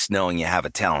of nice knowing you have a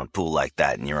talent pool like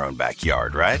that in your own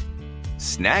backyard, right?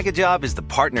 Snag a Job is the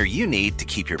partner you need to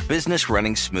keep your business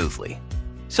running smoothly.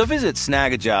 So visit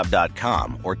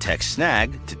snagajob.com or text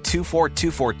snag to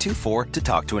 242424 to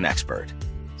talk to an expert.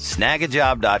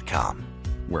 Snagajob.com,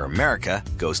 where America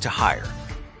goes to hire.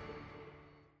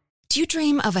 Do you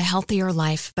dream of a healthier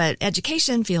life, but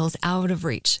education feels out of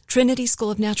reach? Trinity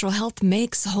School of Natural Health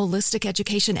makes holistic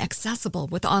education accessible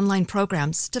with online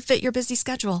programs to fit your busy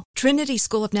schedule. Trinity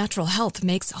School of Natural Health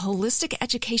makes holistic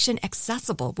education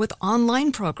accessible with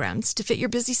online programs to fit your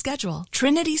busy schedule.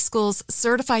 Trinity School's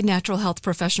Certified Natural Health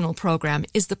Professional Program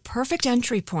is the perfect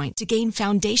entry point to gain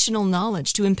foundational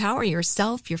knowledge to empower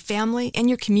yourself, your family, and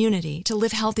your community to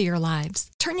live healthier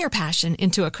lives. Turn your passion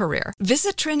into a career.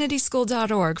 Visit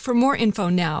trinityschool.org for more info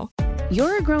now.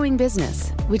 You're a growing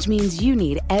business, which means you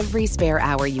need every spare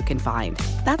hour you can find.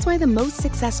 That's why the most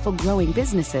successful growing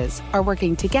businesses are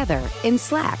working together in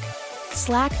Slack.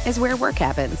 Slack is where work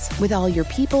happens, with all your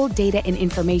people, data, and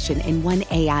information in one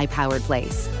AI-powered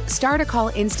place. Start a call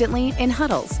instantly in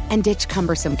huddles and ditch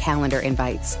cumbersome calendar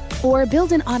invites. Or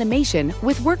build an automation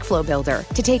with Workflow Builder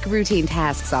to take routine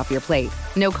tasks off your plate.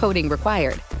 No coding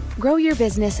required. Grow your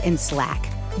business in Slack.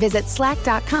 Visit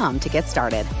slack.com to get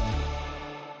started.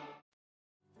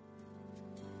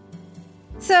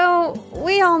 So,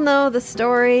 we all know the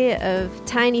story of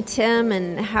Tiny Tim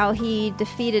and how he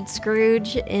defeated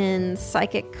Scrooge in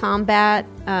psychic combat,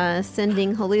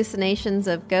 sending hallucinations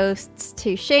of ghosts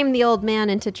to shame the old man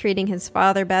into treating his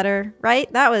father better,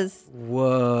 right? That was...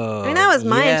 Whoa. I mean, that was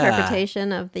my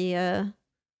interpretation of the...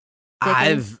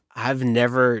 I've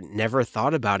never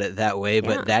thought about it that way,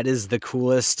 but that is the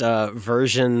coolest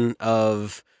version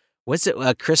of... What's it?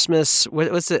 A Christmas...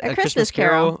 What's it? A Christmas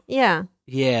Carol. Yeah.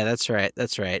 Yeah, that's right.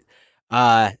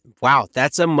 Wow,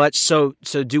 that's a much... So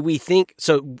do we think...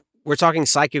 So we're talking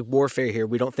psychic warfare here.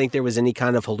 We don't think there was any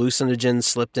kind of hallucinogen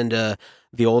slipped into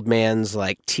the old man's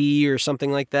like tea or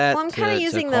something like that? Well, I'm kind of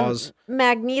using the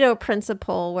Magneto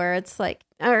principle where it's like...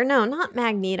 Or no, not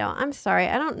Magneto. I'm sorry.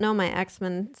 I don't know my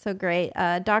X-Men so great.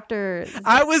 Dr.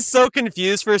 I was so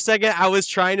confused for a second. I was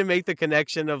trying to make the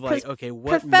connection of like, okay,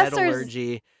 what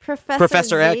metallurgy?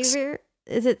 Professor Xavier? X?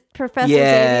 Is it Professor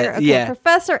Xavier? Okay, yeah.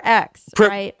 Professor X,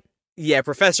 right? Yeah,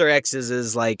 Professor X is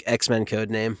his like X-Men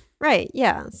code name. Right,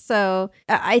 yeah. So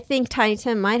I think Tiny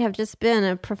Tim might have just been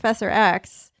a Professor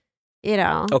X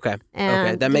Okay.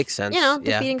 Okay, that makes sense.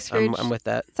 Defeating Scrooge. I'm with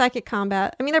that. Psychic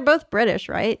combat. I mean, they're both British,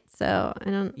 right? So I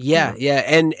don't. Yeah, yeah,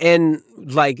 and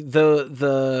like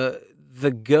the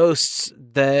ghosts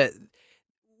that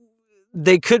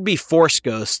they could be Force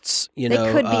ghosts. They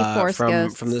could be Force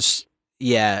ghosts from this.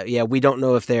 Yeah. We don't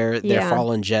know if they're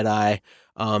fallen Jedi.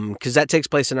 Because that takes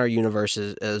place in our universe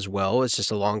as well. It's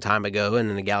just a long time ago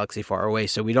and in a galaxy far away.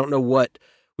 So we don't know what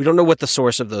the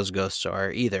source of those ghosts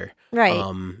are either. Right.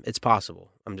 It's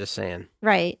possible. I'm just saying.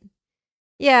 Right.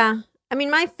 Yeah. I mean,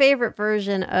 my favorite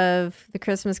version of the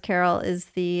Christmas Carol is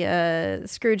the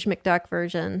Scrooge McDuck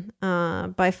version.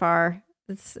 By far,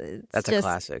 that's a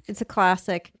classic. It's a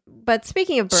classic. But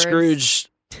speaking of birds, Scrooge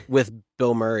with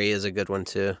Bill Murray is a good one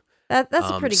too. That's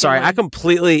a pretty good sorry,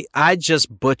 one. I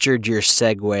just butchered your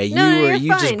segue.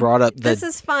 You're fine. Just brought up this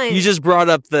is fine. You just brought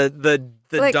up the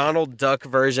Donald Duck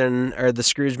version or the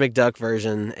Scrooge McDuck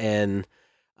version, and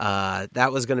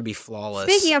that was going to be flawless.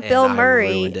 Speaking of Bill Murray,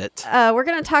 ruined it. We're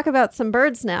going to talk about some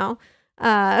birds now.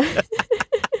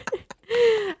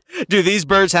 Do these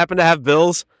birds happen to have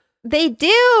bills? They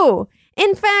do.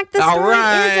 In fact, the story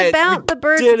is about the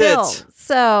bird's bill.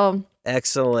 So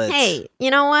excellent. Hey,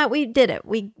 you know what? We did it.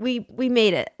 We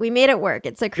made it. We made it work.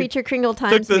 It's a Creature Kringle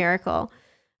Times miracle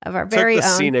of our very own.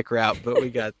 Took the scenic route, but we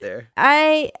got there.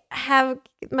 I have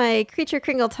my Creature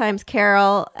Kringle Times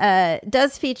Carol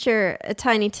does feature a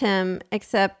Tiny Tim,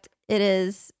 except it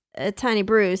is a Tiny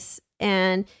Bruce,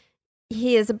 and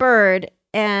he is a bird,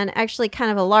 and actually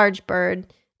kind of a large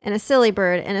bird, and a silly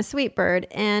bird, and a sweet bird,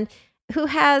 and who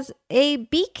has a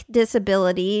beak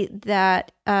disability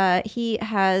that he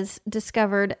has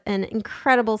discovered an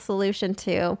incredible solution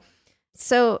to.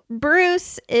 So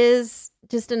Bruce is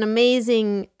just an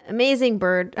amazing, amazing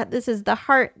bird. This is the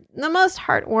most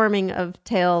heartwarming of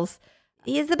tales.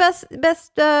 He is the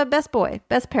best boy,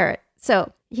 best parrot.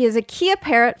 So he is a Kia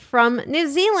parrot from New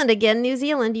Zealand. Again, New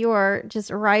Zealand, you are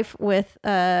just rife with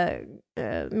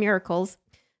miracles.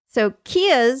 So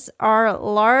Kias are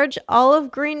large olive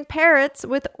green parrots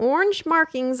with orange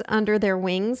markings under their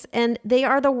wings, and they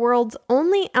are the world's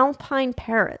only alpine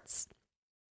parrots.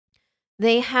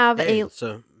 They have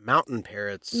so mountain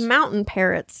parrots. Mountain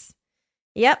parrots.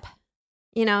 Yep.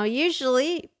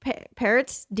 Usually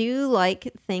parrots do like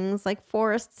things like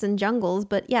forests and jungles,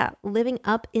 but yeah, living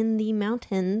up in the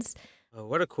mountains. Oh,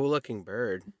 what a cool looking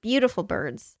bird. Beautiful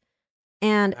birds.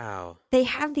 And they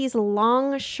have these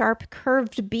long, sharp,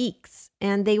 curved beaks,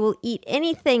 and they will eat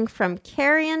anything from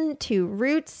carrion to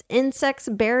roots, insects,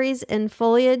 berries, and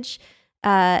foliage.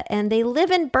 And they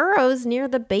live in burrows near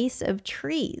the base of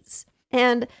trees.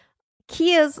 And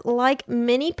Kias, like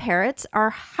many parrots,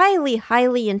 are highly,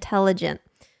 highly intelligent.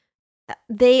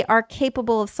 They are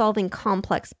capable of solving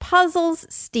complex puzzles,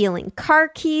 stealing car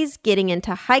keys, getting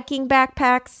into hiking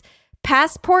backpacks,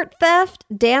 passport theft,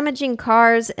 damaging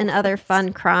cars, and other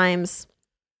fun crimes.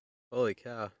 Holy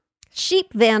cow.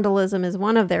 Sheep vandalism is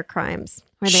one of their crimes.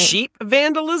 Sheep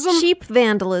vandalism? Sheep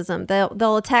vandalism.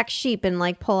 They'll attack sheep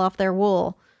and pull off their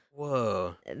wool.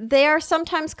 Whoa. They are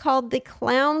sometimes called the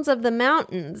clowns of the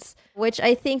mountains, which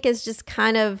I think is just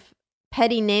kind of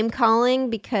petty name calling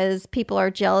because people are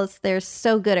jealous they're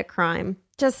so good at crime.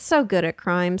 Just so good at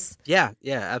crimes. Yeah,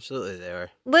 absolutely they are.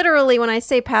 Literally, when I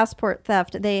say passport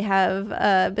theft, they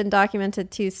have been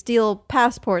documented to steal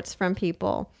passports from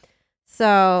people.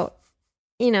 So,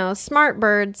 smart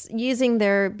birds using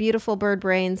their beautiful bird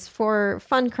brains for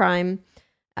fun crime.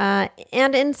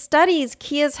 And in studies,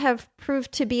 Kias have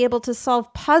proved to be able to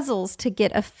solve puzzles to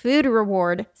get a food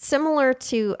reward, similar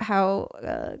to how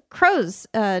crows,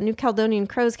 New Caledonian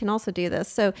crows, can also do this.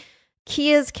 So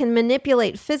Kias can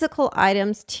manipulate physical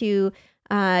items to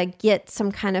get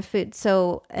some kind of food.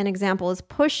 So an example is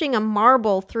pushing a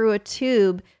marble through a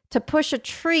tube to push a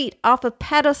treat off a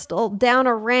pedestal down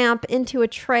a ramp into a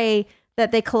tray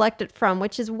that they collected from,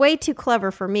 which is way too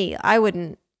clever for me. I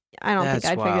don't think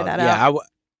I'd figure that out.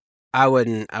 I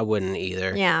wouldn't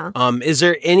either. Yeah. Is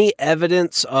there any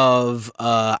evidence of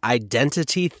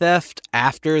identity theft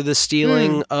after the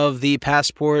stealing of the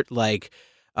passport? Like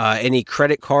any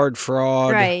credit card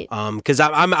fraud? Right. Because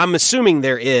I'm assuming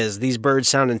there is. These birds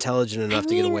sound intelligent enough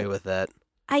to get away with that.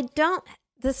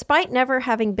 Despite never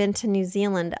having been to New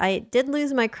Zealand, I did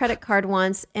lose my credit card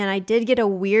once, and I did get a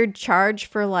weird charge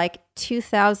for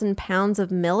 2,000 pounds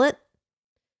of millet.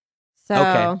 So,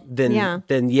 okay,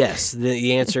 then yes,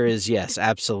 the answer is yes,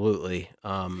 absolutely.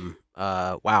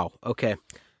 Wow. Okay.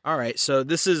 All right. So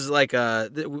this is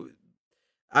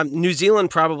New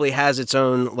Zealand probably has its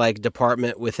own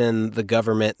department within the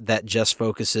government that just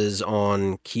focuses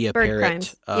on Kia bird parrot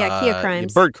crimes. Kia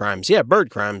crimes. Bird crimes. Yeah,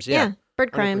 bird crimes. Yeah,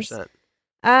 bird crimes. 100%.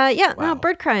 No,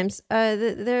 bird crimes.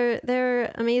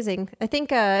 They're amazing. I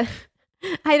think I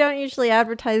don't usually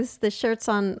advertise the shirts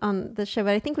on the show,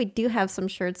 but I think we do have some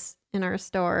shirts in our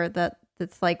store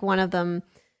that's like one of them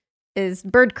is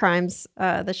bird crimes.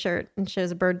 The shirt and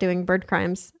shows a bird doing bird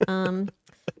crimes.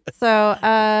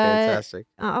 Fantastic.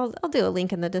 I'll do a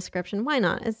link in the description. Why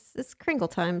not? It's Kringle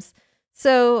times.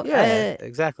 So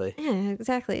exactly. Yeah,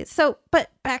 exactly. So,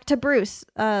 but back to Bruce,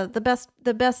 the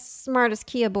best, smartest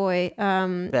Kia boy. I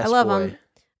love him.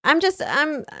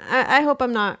 I hope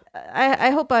I'm not.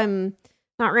 I hope I'm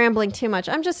not rambling too much.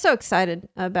 I'm just so excited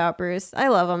about Bruce. I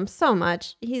love him so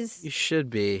much. You should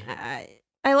be.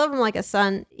 I love him like a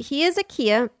son. He is a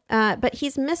Kia, but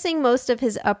he's missing most of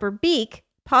his upper beak,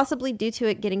 possibly due to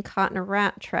it getting caught in a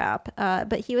rat trap.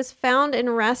 But he was found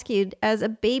and rescued as a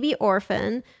baby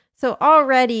orphan. So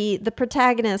already the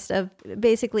protagonist of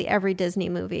basically every Disney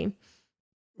movie.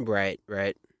 Right.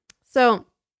 So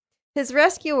his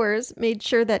rescuers made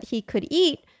sure that he could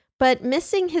eat, but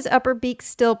missing his upper beak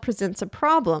still presents a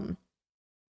problem.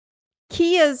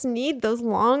 Kias need those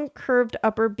long, curved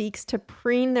upper beaks to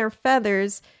preen their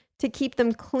feathers to keep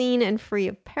them clean and free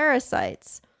of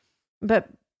parasites. But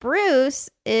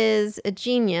Bruce is a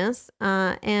genius,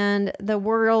 and the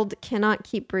world cannot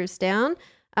keep Bruce down.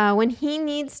 When he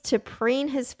needs to preen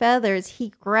his feathers,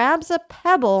 he grabs a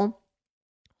pebble,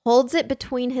 holds it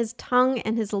between his tongue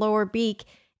and his lower beak,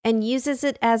 and uses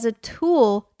it as a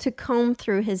tool to comb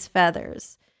through his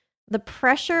feathers. The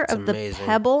pressure of the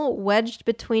pebble wedged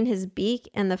between his beak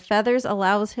and the feathers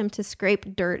allows him to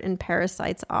scrape dirt and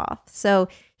parasites off. So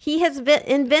he has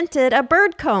invented a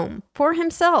bird comb for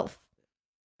himself.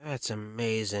 That's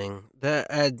amazing.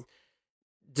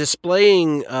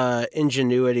 Displaying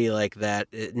ingenuity like that,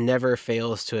 it never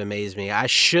fails to amaze me. I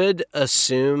should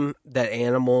assume that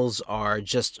animals are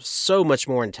just so much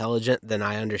more intelligent than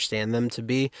I understand them to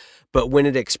be. But when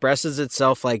it expresses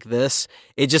itself like this,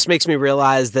 it just makes me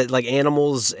realize that like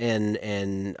animals and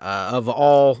of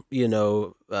all,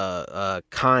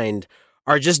 kind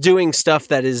are just doing stuff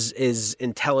that is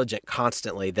intelligent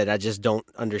constantly that I just don't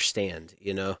understand,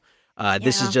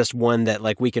 This is just one that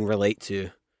like we can relate to.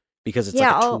 Because it's like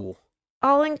a tool.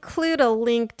 I'll include a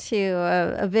link to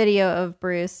a video of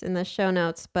Bruce in the show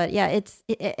notes. But yeah, it's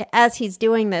as he's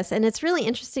doing this. And it's really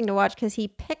interesting to watch because he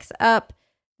picks up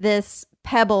this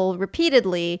pebble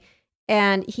repeatedly.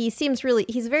 And he's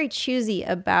very choosy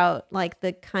about like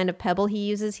the kind of pebble he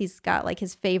uses. He's got like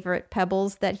his favorite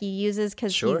pebbles that he uses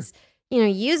because he's,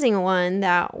 using one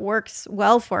that works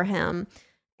well for him.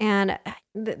 And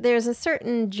there's a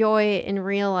certain joy in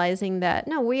realizing that,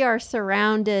 no, we are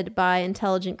surrounded by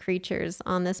intelligent creatures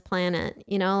on this planet.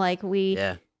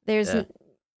 There's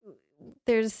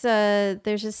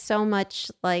just so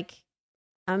much like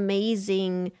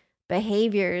amazing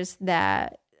behaviors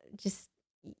that just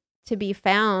to be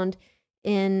found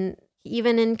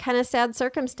even in kind of sad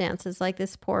circumstances. Like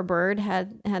this poor bird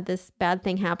had this bad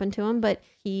thing happen to him, but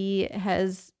he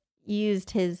has used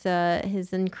his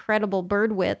incredible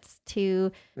bird wits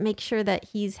to make sure that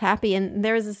he's happy. And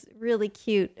there's this really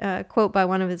cute quote by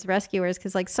one of his rescuers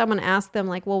because like someone asked them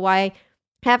like, well, why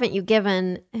haven't you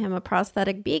given him a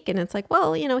prosthetic beak? And it's like,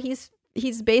 well, he's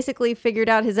basically figured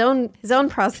out his own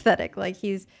prosthetic. Like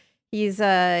he's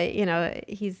got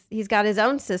his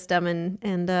own system,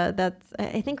 and that's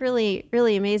I think really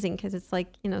really amazing because it's like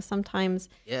sometimes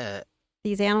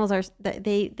these animals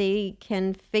they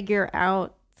can figure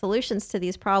out solutions to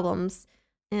these problems,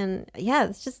 and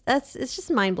it's just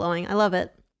mind-blowing. I love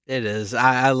it. It is.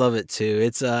 I love it too.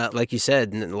 It's like you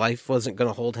said, life wasn't going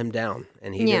to hold him down,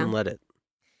 and he didn't let it.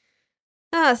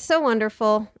 So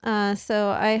wonderful.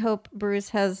 So I hope Bruce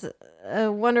has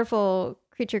a wonderful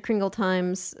Creature Kringle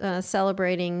times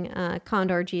celebrating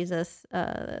Condor Jesus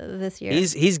this year.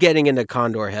 He's getting into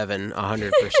Condor heaven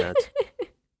 100%.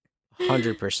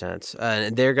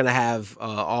 100%. They're going to have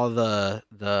all the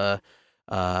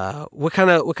what kind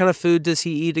of food does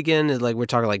he eat again? Like we're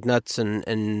talking like nuts and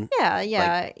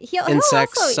like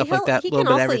insects, stuff like that. He can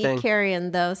also everything. Eat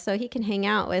carrion though, so he can hang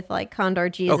out with like Condor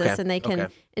Jesus, and they can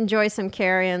enjoy some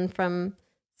carrion from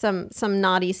some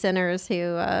naughty sinners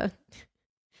who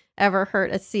ever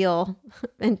hurt a seal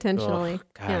intentionally. Oh,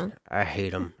 God, yeah. I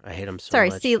hate him. I hate him so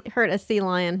much. Sorry, hurt a sea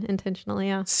lion intentionally.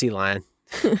 Yeah, sea lion.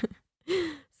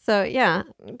 So yeah,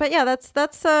 but yeah, that's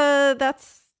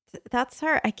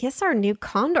I guess our new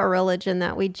Condor religion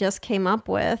that we just came up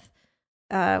with,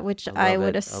 which I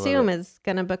would assume is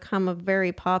going to become a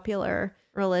very popular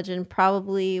religion.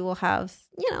 Probably we'll have,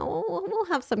 we'll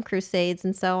have some crusades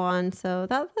and so on. So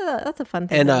that's a fun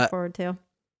thing to look forward to.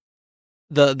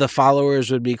 The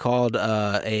followers would be called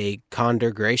a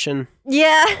Condorgration.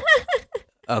 Yeah.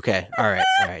 Okay. All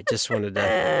right. Just wanted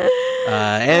to.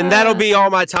 And that'll be all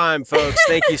my time, folks.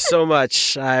 Thank you so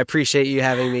much. I appreciate you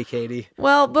having me, Katie.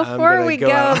 Well, before we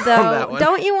go though,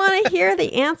 don't you want to hear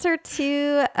the answer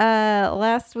to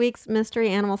last week's mystery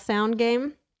animal sound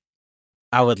game?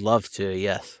 I would love to,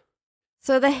 yes.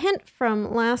 So the hint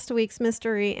from last week's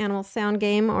mystery animal sound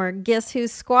game, or Guess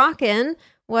Who's Squawkin',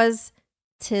 was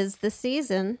 'Tis the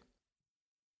Season.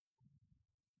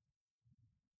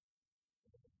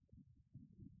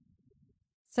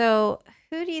 So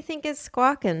who do you think is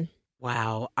squawking?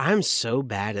 Wow, I'm so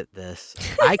bad at this.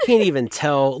 I can't even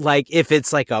tell, like, if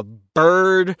it's like a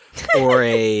bird or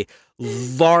a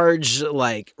large,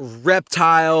 like,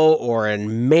 reptile or a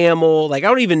mammal. Like, I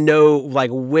don't even know, like,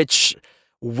 which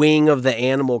wing of the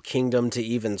animal kingdom to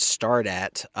even start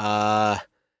at.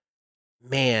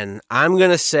 Man, I'm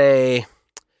going to say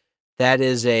that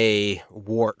is a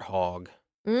warthog.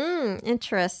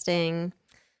 Interesting.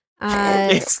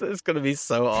 It's going to be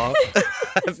so off.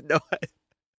 I have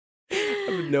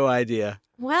no idea.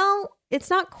 Well, it's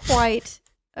not quite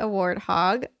a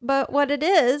warthog, but what it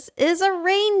is a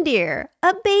reindeer,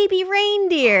 a baby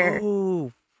reindeer.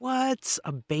 Oh, what?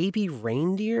 A baby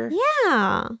reindeer?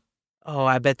 Yeah. Oh,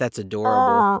 I bet that's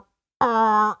adorable.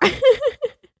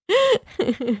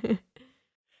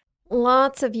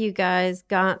 Lots of you guys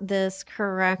got this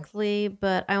correctly,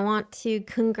 but I want to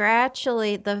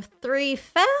congratulate the 3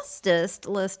 fastest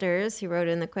listeners who wrote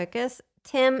in the quickest.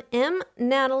 Tim M,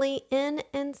 Natalie N,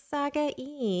 and Saga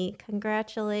E.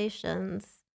 Congratulations.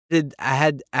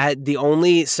 I had the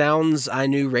only sounds I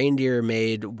knew reindeer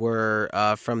made were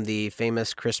from the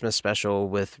famous Christmas special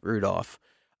with Rudolph.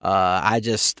 I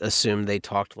just assumed they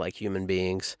talked like human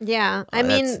beings. Yeah, I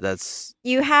mean, that's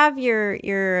you have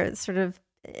your sort of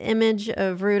image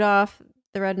of Rudolph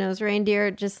the red-nosed reindeer,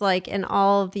 just like in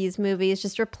all of these movies.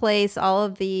 Just replace all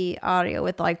of the audio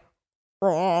with like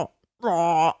raw.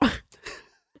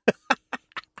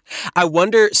 I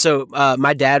wonder, so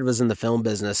my dad was in the film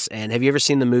business, and have you ever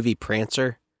seen the movie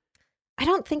Prancer? I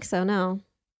don't think so, no.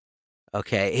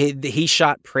 Okay, he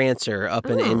shot Prancer up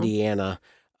in Indiana,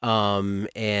 and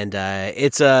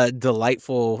it's a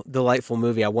delightful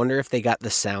movie. I wonder if they got the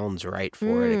sounds right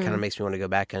for it. It kind of makes me want to go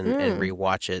back and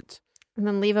rewatch it. And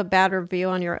then leave a bad review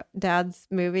on your dad's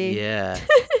movie. Yeah.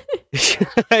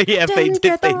 Yeah, Didn't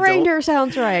get the reindeer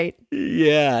sounds right.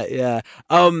 Yeah.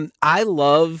 I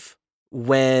love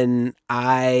when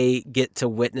I get to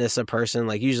witness a person,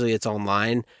 like usually it's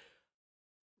online,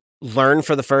 learn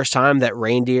for the first time that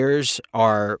reindeers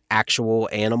are actual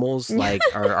animals, like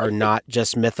are not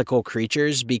just mythical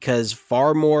creatures, because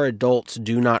far more adults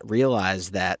do not realize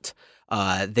that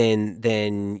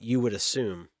than you would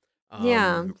assume.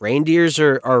 Reindeers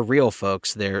are real,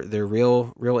 folks. They're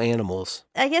real animals.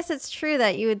 I guess it's true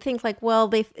that you would think like,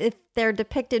 well, if they're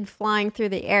depicted flying through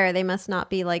the air, they must not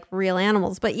be like real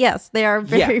animals. But yes, they are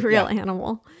very real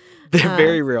animal. They're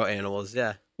very real animals.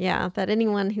 Yeah. Yeah. That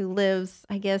anyone who lives,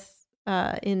 I guess,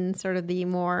 in sort of the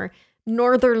more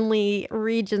northernly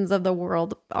regions of the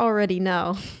world already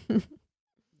know.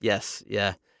 Yes.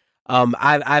 Yeah.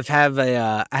 I have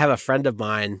a friend of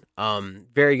mine,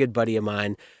 very good buddy of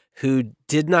mine, who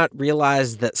did not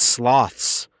realize that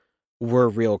sloths were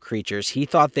real creatures. He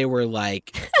thought they were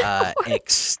like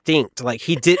extinct. Like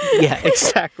he didn't. Yeah,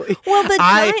 exactly. Well, the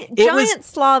giant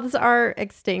sloths are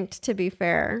extinct, to be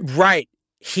fair. Right.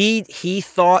 He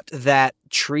thought that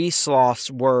tree sloths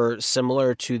were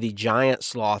similar to the giant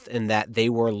sloth in that they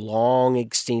were long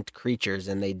extinct creatures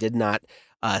and they did not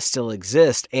still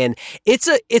exist. And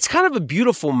it's kind of a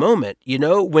beautiful moment, you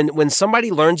know, when somebody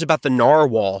learns about the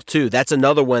narwhal too. That's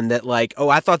another one that like, oh,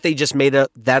 I thought they just made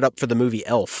that up for the movie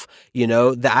Elf, you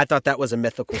know, I thought that was a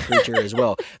mythical creature as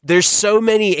well. There's so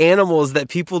many animals that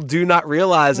people do not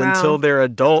realize until they're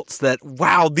adults that,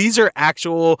 wow, these are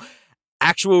actual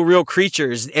real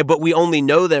creatures, but we only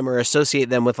know them or associate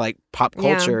them with like pop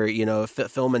culture, you know,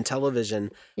 film and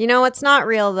television. You know what's not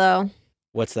real though?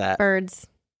 What's that? Birds.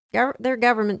 They're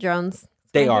government drones.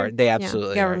 They are. They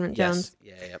absolutely government are. drones.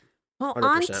 Yes. Yeah. Well, 100%.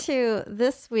 on to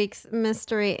this week's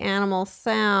mystery animal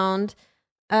sound.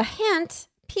 A hint,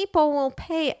 people will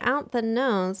pay out the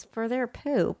nose for their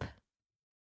poop.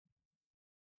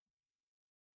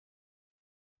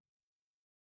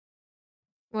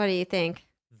 What do you think?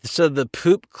 So the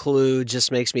poop clue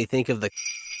just makes me think of the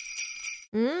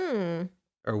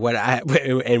or what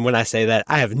and when I say that,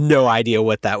 I have no idea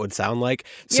what that would sound like.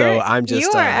 So I'm just you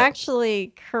are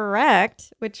actually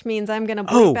correct, which means I'm going to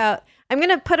bleep out. I'm going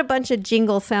to put a bunch of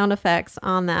jingle sound effects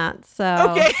on that.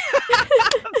 So okay,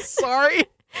 sorry.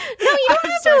 No, you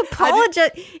don't have to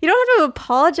apologize. You don't have to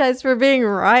apologize for being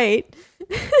right.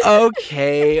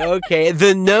 Okay.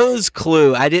 The nose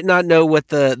clue. I did not know what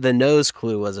the nose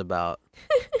clue was about.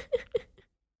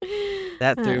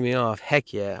 That threw me off.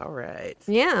 Heck yeah. All right.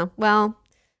 Yeah. Well,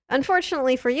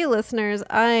 unfortunately for you listeners,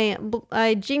 I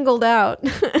jingled out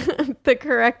the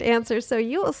correct answer, so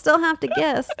you will still have to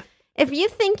guess. If you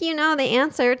think you know the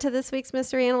answer to this week's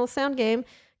Mystery Animal Sound Game,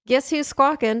 Guess Who's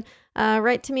Squawking?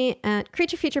 Write to me at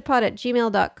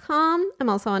creaturefeaturepod@gmail.com. I'm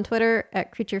also on Twitter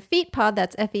at creaturefeetpod.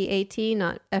 That's F-E-A-T,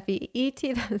 not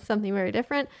F-E-E-T. That's something very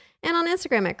different. And on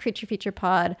Instagram at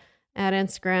creaturefeaturepod at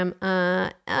Instagram.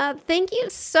 Thank you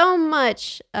so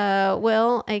much,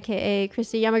 Will, a.k.a.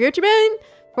 Christy Yamaguchi-Bane,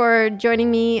 for joining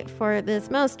me for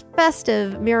this most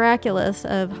festive, miraculous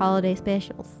of holiday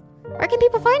specials. Where can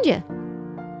people find you?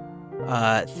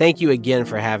 Thank you again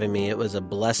for having me. It was a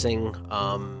blessing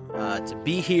to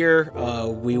be here.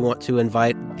 We want to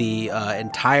invite the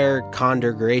entire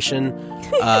congregation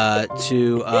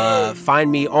to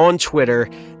find me on Twitter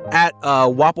at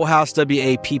Wapplehouse,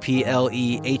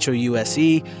 WAPPLEHOUSE.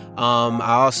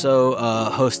 I also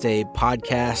host a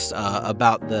podcast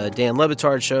about the Dan Le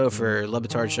Batard Show for Le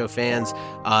Batard Show fans.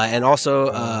 And also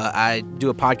I do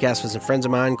a podcast with some friends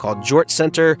of mine called Jort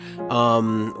Center.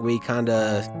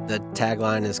 The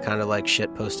tagline is kind of like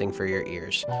shit posting for your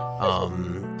ears.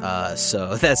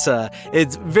 So that's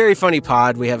it's very funny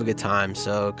pod. We have a good time.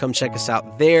 So come check us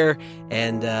out there.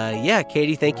 And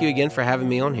Katie, thank you again for having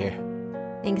me on here.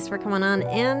 Thanks for coming on,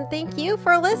 and thank you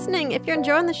for listening. If you're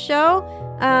enjoying the show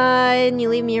and you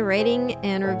leave me a rating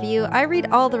and review, I read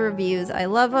all the reviews. I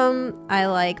love them.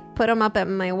 I put them up at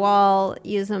my wall,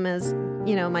 use them as,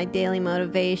 my daily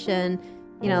motivation.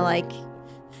 Like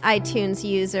iTunes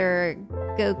user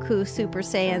Goku Super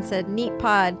Saiyan said, neat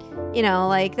pod.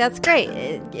 That's great.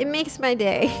 It makes my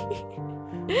day.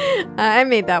 I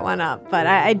made that one up, but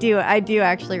I do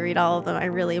actually read all of them. I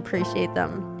really appreciate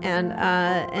them.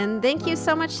 And thank you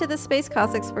so much to the Space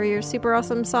Cossacks for your super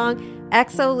awesome song,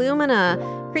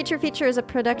 Exolumina. Creature Feature is a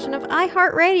production of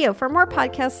iHeartRadio. For more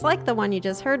podcasts like the one you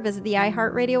just heard, visit the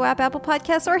iHeartRadio app, Apple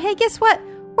Podcasts, or hey, guess what?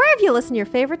 Wherever you listen to your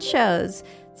favorite shows.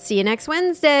 See you next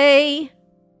Wednesday.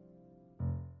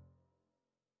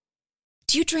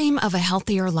 Do you dream of a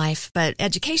healthier life, but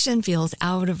education feels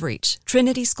out of reach?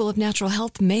 Trinity School of Natural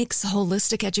Health makes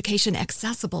holistic education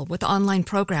accessible with online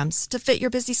programs to fit your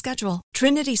busy schedule.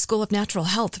 Trinity School of Natural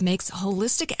Health makes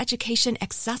holistic education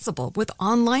accessible with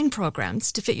online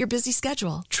programs to fit your busy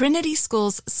schedule. Trinity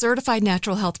School's Certified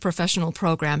Natural Health Professional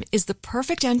Program is the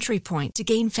perfect entry point to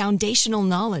gain foundational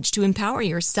knowledge to empower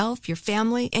yourself, your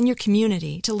family, and your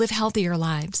community to live healthier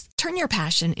lives. Turn your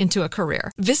passion into a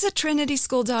career. Visit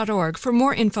trinityschool.org for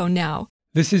more info now.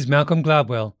 This is Malcolm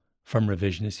Gladwell from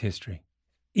Revisionist History.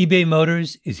 eBay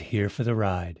Motors is here for the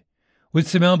ride. With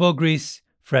some elbow grease,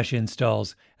 fresh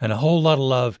installs, and a whole lot of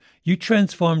love, you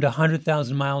transformed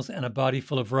 100,000 miles and a body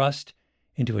full of rust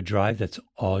into a drive that's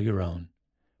all your own.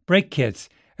 Brake kits,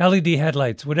 LED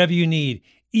headlights, whatever you need,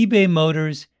 eBay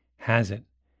Motors has it.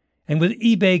 And with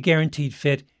eBay Guaranteed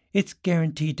Fit, it's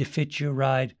guaranteed to fit your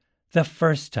ride the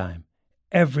first time,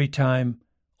 every time,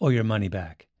 or your money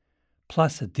back.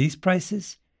 Plus, at these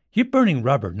prices, you're burning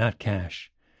rubber, not cash.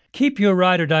 Keep your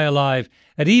ride or die alive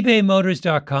at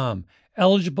ebaymotors.com.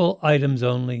 Eligible items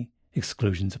only.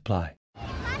 Exclusions apply.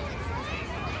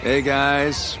 Hey,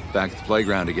 guys. Back at the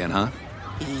playground again, huh?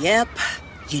 Yep.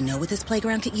 You know what this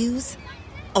playground could use?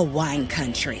 A wine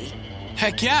country.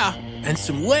 Heck yeah. And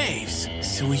some waves,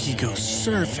 so we could go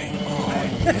surfing.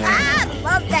 Oh, yeah. Ah,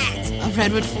 love that. A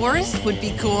redwood forest would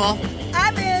be cool.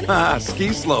 I'm in.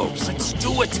 Ski slopes. Let's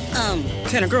do it.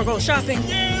 Can a girl go shopping?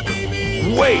 Yeah,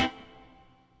 baby. Wait.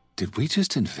 Did we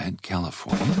just invent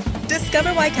California?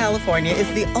 Discover why California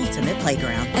is the ultimate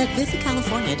playground at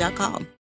visitcalifornia.com.